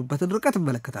ለመሰግሰግ የሄዱበትን ርቀት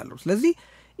እመለከታለሁ። ስለዚህ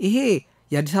ይሄ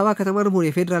የአዲስ አበባ ከተማንም ሆነ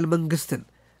የፌዴራል መንግስትን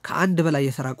ከአንድ በላይ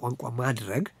የሥራ ቋንቋ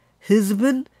ማድረግ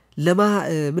ህዝብን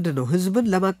ህዝብን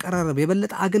ለማቀራረብ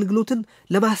የበለጠ አገልግሎትን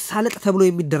ለማሳለጥ ተብሎ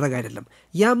የሚደረግ አይደለም።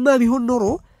 ያማ ቢሆን ኖሮ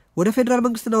ወደ ፌዴራል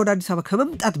መንግስትና ወደ አዲስ አበባ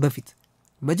ከመምጣት በፊት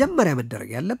መጀመሪያ መደረግ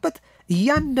ያለበት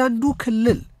እያንዳንዱ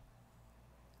ክልል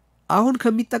አሁን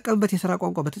ከሚጠቀምበት የሥራ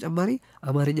ቋንቋ በተጨማሪ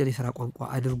አማርኛን የሥራ ቋንቋ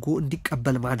አድርጎ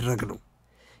እንዲቀበል ማድረግ ነው።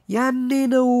 ያኔ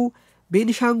ነው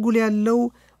ቤኒሻንጉል ያለው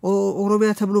ኦሮሚያ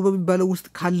ተብሎ በሚባለው ውስጥ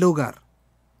ካለው ጋር፣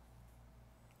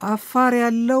 አፋር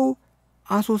ያለው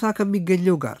አሶሳ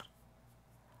ከሚገኘው ጋር፣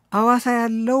 አዋሳ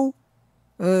ያለው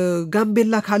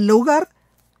ጋምቤላ ካለው ጋር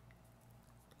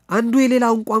አንዱ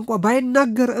የሌላውን ቋንቋ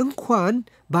ባይናገር እንኳን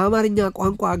በአማርኛ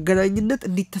ቋንቋ አገናኝነት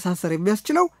እንዲተሳሰር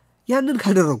የሚያስችለው ያንን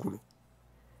ካደረጉ ነው።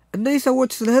 እነዚህ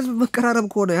ሰዎች ስለ ህዝብ መቀራረብ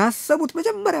ከሆነ ያሰቡት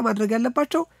መጀመሪያ ማድረግ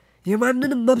ያለባቸው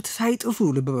የማንንም መብት ሳይጥሱ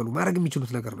ልብ በሉ ማድረግ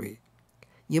የሚችሉት ነገር ነው።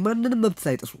 የማንንም መብት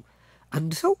ሳይጥሱ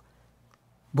አንድ ሰው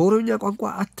በኦሮምኛ ቋንቋ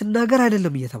አትናገር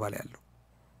አይደለም እየተባለ ያለው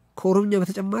ከኦሮምኛ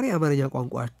በተጨማሪ አማርኛ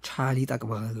ቋንቋ ቻል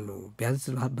ይጠቅማል ነው። ቢያንስ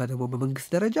ደግሞ በመንግስት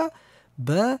ደረጃ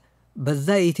በዛ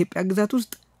የኢትዮጵያ ግዛት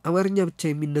ውስጥ አማርኛ ብቻ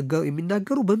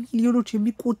የሚናገሩ በሚሊዮኖች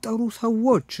የሚቆጠሩ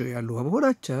ሰዎች ያሉ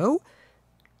በመሆናቸው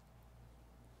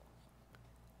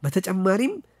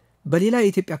በተጨማሪም በሌላ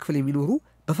የኢትዮጵያ ክፍል የሚኖሩ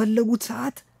በፈለጉት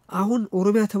ሰዓት አሁን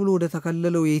ኦሮሚያ ተብሎ ወደ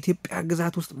ተከለለው የኢትዮጵያ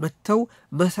ግዛት ውስጥ መጥተው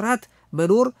መስራት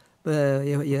መኖር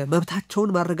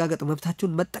የመብታቸውን ማረጋገጥ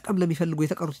መብታቸውን መጠቀም ለሚፈልጉ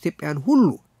የተቀሩት ኢትዮጵያውያን ሁሉ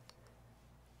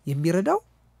የሚረዳው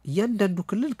እያንዳንዱ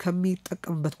ክልል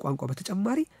ከሚጠቀምበት ቋንቋ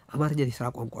በተጨማሪ አማርኛን የሥራ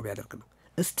ቋንቋ ቢያደርግ ነው።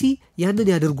 እስቲ ያንን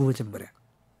ያደርጉ መጀመሪያ።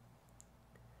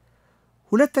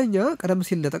 ሁለተኛ ቀደም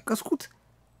ሲል እንደጠቀስኩት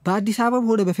በአዲስ አበባም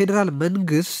ሆነ በፌዴራል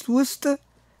መንግስት ውስጥ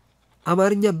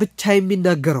አማርኛ ብቻ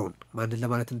የሚናገረውን ማንን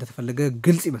ለማለት እንደተፈለገ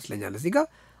ግልጽ ይመስለኛል። እዚህ ጋር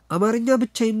አማርኛ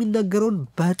ብቻ የሚናገረውን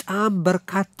በጣም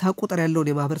በርካታ ቁጥር ያለውን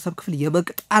የማህበረሰብ ክፍል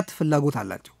የመቅጣት ፍላጎት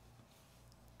አላቸው።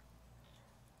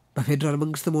 በፌዴራል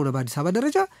መንግስትም ሆነ በአዲስ አበባ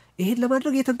ደረጃ ይሄን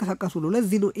ለማድረግ እየተንቀሳቀሱ ነው።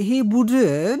 ለዚህ ነው ይሄ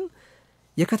ቡድን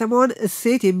የከተማዋን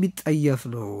እሴት የሚጠየፍ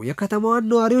ነው፣ የከተማዋን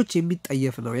ነዋሪዎች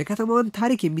የሚጠየፍ ነው፣ የከተማዋን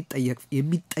ታሪክ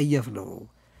የሚጠየፍ ነው፣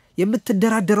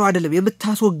 የምትደራደረው አይደለም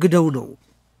የምታስወግደው ነው፣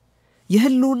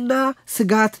 የህልውና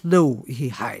ስጋት ነው ይሄ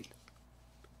ኃይል።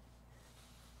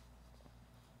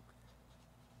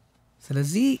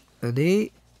 ስለዚህ እኔ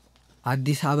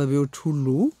አዲስአበቤዎች ሁሉ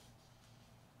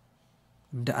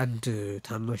እንደ አንድ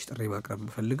ታናሽ ጥሪ ማቅረብ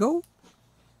የምፈልገው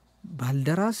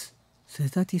ባልደራስ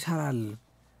ስህተት ይሰራል፣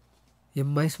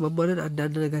 የማይስማማንን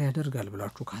አንዳንድ ነገር ያደርጋል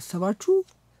ብላችሁ ካሰባችሁ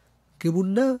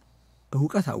ግቡና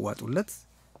እውቀት አዋጡለት፣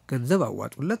 ገንዘብ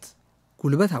አዋጡለት፣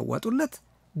 ጉልበት አዋጡለት፣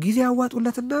 ጊዜ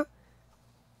አዋጡለትና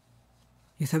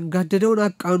የተንጋደደውን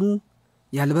አቃኑ፣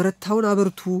 ያልበረታውን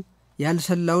አበርቱ፣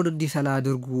 ያልሰላውን እንዲሰላ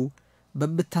አድርጉ።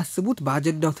 በምታስቡት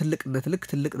በአጀንዳው ትልቅነት ልክ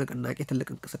ትልቅ ንቅናቄ ትልቅ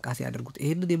እንቅስቃሴ ያደርጉት።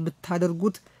 ይሄንን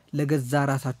የምታደርጉት ለገዛ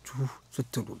ራሳችሁ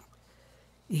ስትሉ ነው።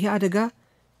 ይሄ አደጋ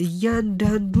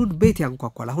እያንዳንዱን ቤት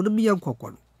ያንኳኳል። አሁንም እያንኳኳ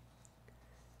ነው።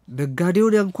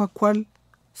 ነጋዴውን ያንኳኳል፣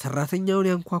 ሰራተኛውን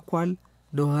ያንኳኳል፣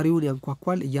 ነዋሪውን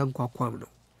ያንኳኳል፣ እያንኳኳም ነው።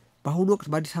 በአሁኑ ወቅት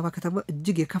በአዲስ አበባ ከተማ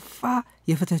እጅግ የከፋ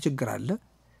የፍትህ ችግር አለ።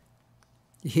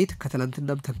 ይሄ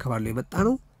ከትላንትናም ተንከባሎ የመጣ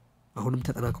ነው። አሁንም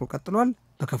ተጠናክሮ ቀጥሏል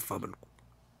በከፋ መልኩ።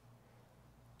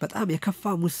 በጣም የከፋ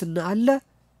ሙስና አለ።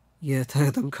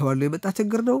 የተንከባሎ የመጣ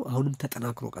ችግር ነው። አሁንም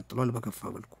ተጠናክሮ ቀጥሏል በከፋ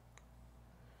መልኩ።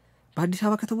 በአዲስ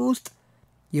አበባ ከተማ ውስጥ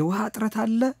የውሃ እጥረት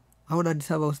አለ። አሁን አዲስ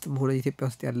አበባ ውስጥም ሆነ ኢትዮጵያ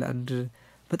ውስጥ ያለ አንድ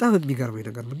በጣም የሚገርመኝ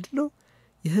ነገር ምንድነው?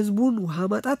 የህዝቡን ውሃ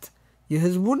ማጣት፣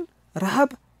 የህዝቡን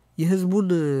ረሃብ፣ የህዝቡን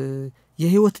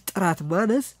የህይወት ጥራት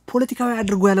ማነስ ፖለቲካዊ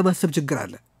አድርጎ ያለማሰብ ችግር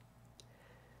አለ።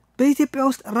 በኢትዮጵያ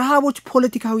ውስጥ ረሃቦች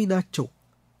ፖለቲካዊ ናቸው።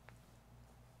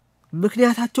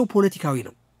 ምክንያታቸው ፖለቲካዊ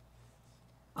ነው።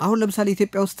 አሁን ለምሳሌ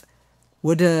ኢትዮጵያ ውስጥ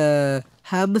ወደ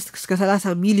 25 እስከ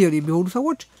 30 ሚሊዮን የሚሆኑ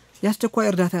ሰዎች ያስቸኳይ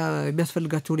እርዳታ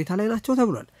የሚያስፈልጋቸው ሁኔታ ላይ ናቸው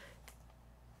ተብሏል።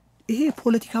 ይሄ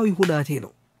ፖለቲካዊ ሁናቴ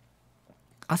ነው።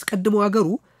 አስቀድሞ ሀገሩ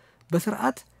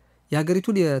በስርዓት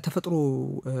የሀገሪቱን የተፈጥሮ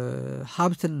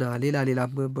ሀብትና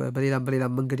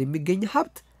በሌላም መንገድ የሚገኝ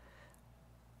ሀብት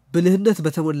ብልህነት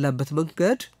በተሞላበት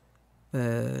መንገድ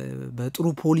በጥሩ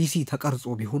ፖሊሲ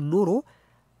ተቀርጾ ቢሆን ኖሮ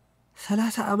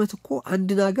 30 ዓመት እኮ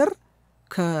አንድን ሀገር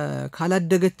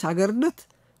ካላደገች ሀገርነት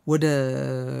ወደ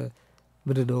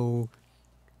ምንድነው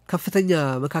ከፍተኛ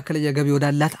መካከለኛ ገቢ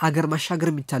ወዳላት ሀገር ማሻገር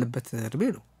የሚቻልበት እድሜ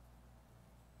ነው።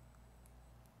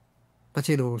 መቼ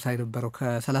ነው ሳይነበረው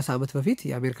ከ30 ዓመት በፊት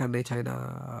የአሜሪካና የቻይና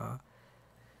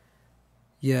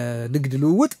የንግድ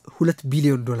ልውውጥ $2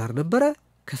 ቢሊዮን ነበረ።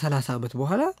 ከ30 ዓመት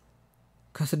በኋላ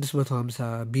ከ650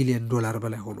 ቢሊዮን ዶላር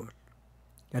በላይ ሆኗል።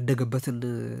 ያደገበትን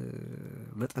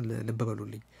መጠን ልብ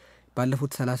በሉልኝ።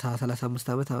 ባለፉት 35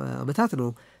 ዓመታት ነው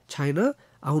ቻይና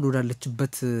አሁን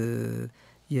ወዳለችበት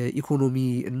የኢኮኖሚ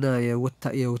እና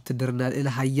የውትድርና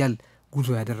ኃያል ጉዞ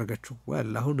ያደረገችው።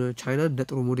 አሁን ቻይና እንደ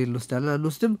ጥሩ ሞዴል እንወስዳለን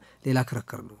አንወስድም ሌላ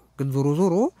ክርክር ነው። ግን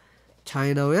ዞሮ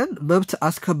ቻይናውያን መብት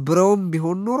አስከብረውም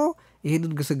ቢሆን ኖሮ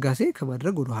ይህንን ግስጋሴ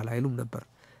ከማድረግ ወደ ኋላ አይሉም ነበር።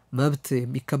 መብት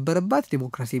የሚከበርባት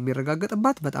ዲሞክራሲ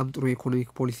የሚረጋገጥባት በጣም ጥሩ የኢኮኖሚክ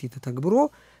ፖሊሲ ተተግብሮ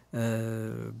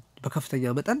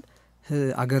በከፍተኛ መጠን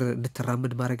አገር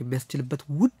እንድትራመድ ማድረግ የሚያስችልበት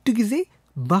ውድ ጊዜ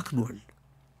ባክኗል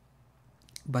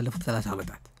ባለፉት 30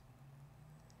 ዓመታት።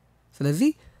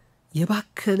 ስለዚህ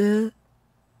የባከነ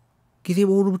ጊዜ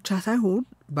መሆኑ ብቻ ሳይሆን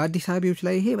በአዲስአበቤዎች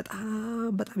ላይ ይሄ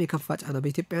በጣም የከፋ ጫና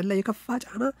በኢትዮጵያ ላይ የከፋ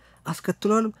ጫና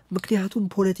አስከትሏል። ምክንያቱም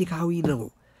ፖለቲካዊ ነው።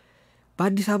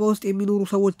 በአዲስ አበባ ውስጥ የሚኖሩ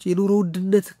ሰዎች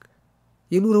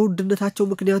የኑሮ ውድነታቸው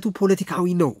ምክንያቱ ፖለቲካዊ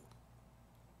ነው።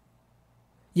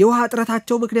 የውሃ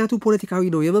እጥረታቸው ምክንያቱ ፖለቲካዊ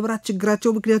ነው። የመብራት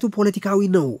ችግራቸው ምክንያቱ ፖለቲካዊ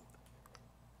ነው።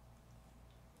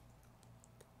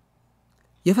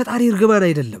 የፈጣሪ እርግማን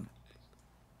አይደለም።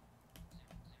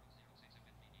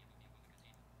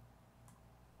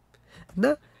 እና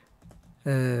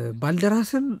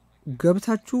ባልደራስን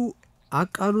ገብታችሁ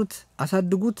አቃኑት፣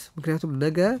 አሳድጉት። ምክንያቱም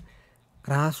ነገ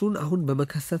ራሱን አሁን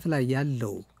በመከሰት ላይ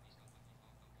ያለው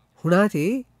ሁናቴ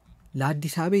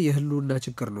ለአዲስአበቤ የህልውና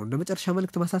ችግር ነው። እንደ መጨረሻ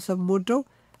መልእክት ማሳሰብ የምወደው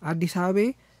አዲስአበቤ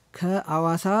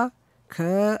ከአዋሳ፣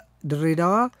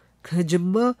 ከድሬዳዋ፣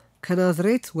 ከጅማ፣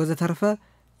 ከናዝሬት ወዘተርፈ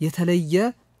የተለየ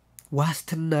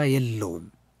ዋስትና የለውም።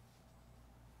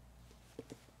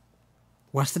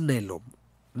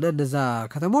 እና እነዛ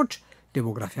ከተሞች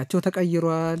ዴሞግራፊያቸው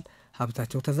ተቀይሯል፣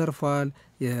 ሀብታቸው ተዘርፏል፣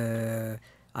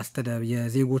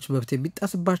 የዜጎች መብት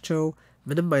የሚጣስባቸው፣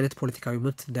 ምንም አይነት ፖለቲካዊ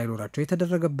መብት እንዳይኖራቸው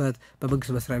የተደረገበት፣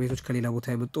 በመንግስት መስሪያ ቤቶች ከሌላ ቦታ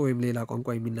የመጡ ወይም ሌላ ቋንቋ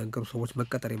የሚናገሩ ሰዎች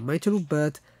መቀጠር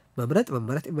የማይችሉበት፣ መመረጥ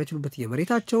የማይችሉበት፣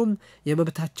 የመሬታቸውም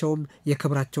የመብታቸውም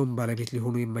የክብራቸውም ባለቤት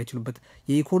ሊሆኑ የማይችሉበት፣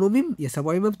 የኢኮኖሚም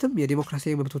የሰብአዊ መብትም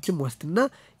የዲሞክራሲያዊ መብቶችም ዋስትና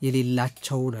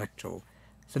የሌላቸው ናቸው።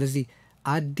 ስለዚህ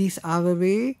አዲስአበቤ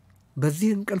በዚህ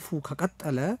እንቅልፉ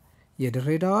ከቀጠለ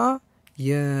የድሬዳዋ፣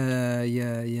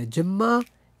 የጅማ፣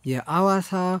 የአዋሳ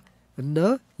እና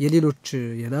የሌሎች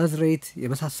የናዝሬት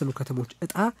የመሳሰሉ ከተሞች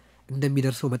እጣ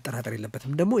እንደሚደርሰው መጠራጠር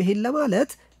የለበትም። ደግሞ ይሄን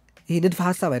ለማለት ይሄ ንድፈ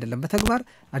ሐሳብ አይደለም፣ በተግባር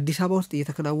አዲስ አበባ ውስጥ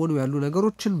እየተከናወኑ ያሉ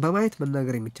ነገሮችን በማየት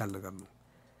መናገር የሚቻል ነገር ነው።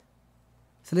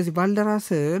 ስለዚህ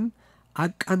ባልደራስን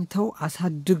አቃንተው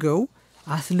አሳድገው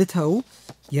አስልተው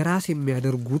የራስ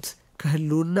የሚያደርጉት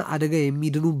ከህልውና አደጋ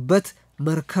የሚድኑበት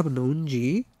መርከብ ነው እንጂ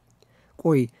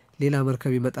ቆይ ሌላ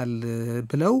መርከብ ይመጣል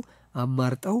ብለው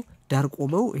አማርጠው ዳር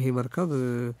ቆመው ይሄ መርከብ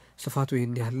ስፋቱ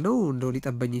ይሄን ያህል ነው እንደው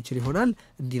ሊጠበኝ ይችል ይሆናል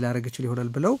እንዲህ ላረግ ይችል ይሆናል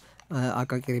ብለው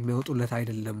አቃቂር የሚያወጡለት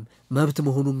አይደለም። መብት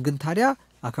መሆኑን ግን ታዲያ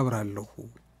አከብራለሁ።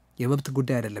 የመብት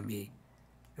ጉዳይ አይደለም ይሄ።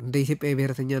 እንደ ኢትዮጵያ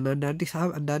ብሔረተኛና እንደ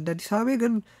አዲስአበቤ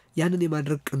ግን ያንን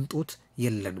የማድረግ ቅንጦት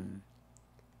የለንም።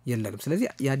 ስለዚህ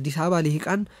የአዲስ አበባ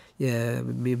ልሂቃን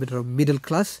የሚድል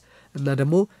ክላስ እና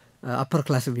ደግሞ አፐር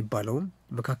ክላስ የሚባለው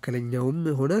መካከለኛውም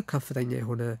ሆነ ከፍተኛ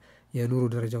የሆነ የኑሮ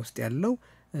ደረጃ ውስጥ ያለው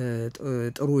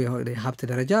ጥሩ የሆነ የሀብት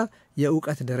ደረጃ፣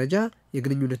 የእውቀት ደረጃ፣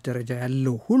 የግንኙነት ደረጃ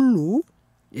ያለው ሁሉ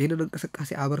ይህንን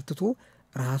እንቅስቃሴ አበርትቶ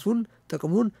ራሱን፣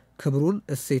 ጥቅሙን፣ ክብሩን፣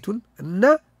 እሴቱን እና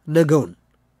ነገውን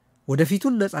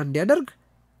ወደፊቱን ነፃ እንዲያደርግ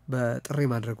በጥሪ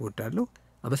ማድረግ እወዳለሁ።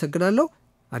 አመሰግናለሁ።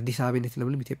 አዲስአበቤ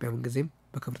ለምለም ኢትዮጵያ ምንጊዜም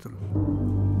በክብር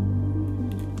ትኑር።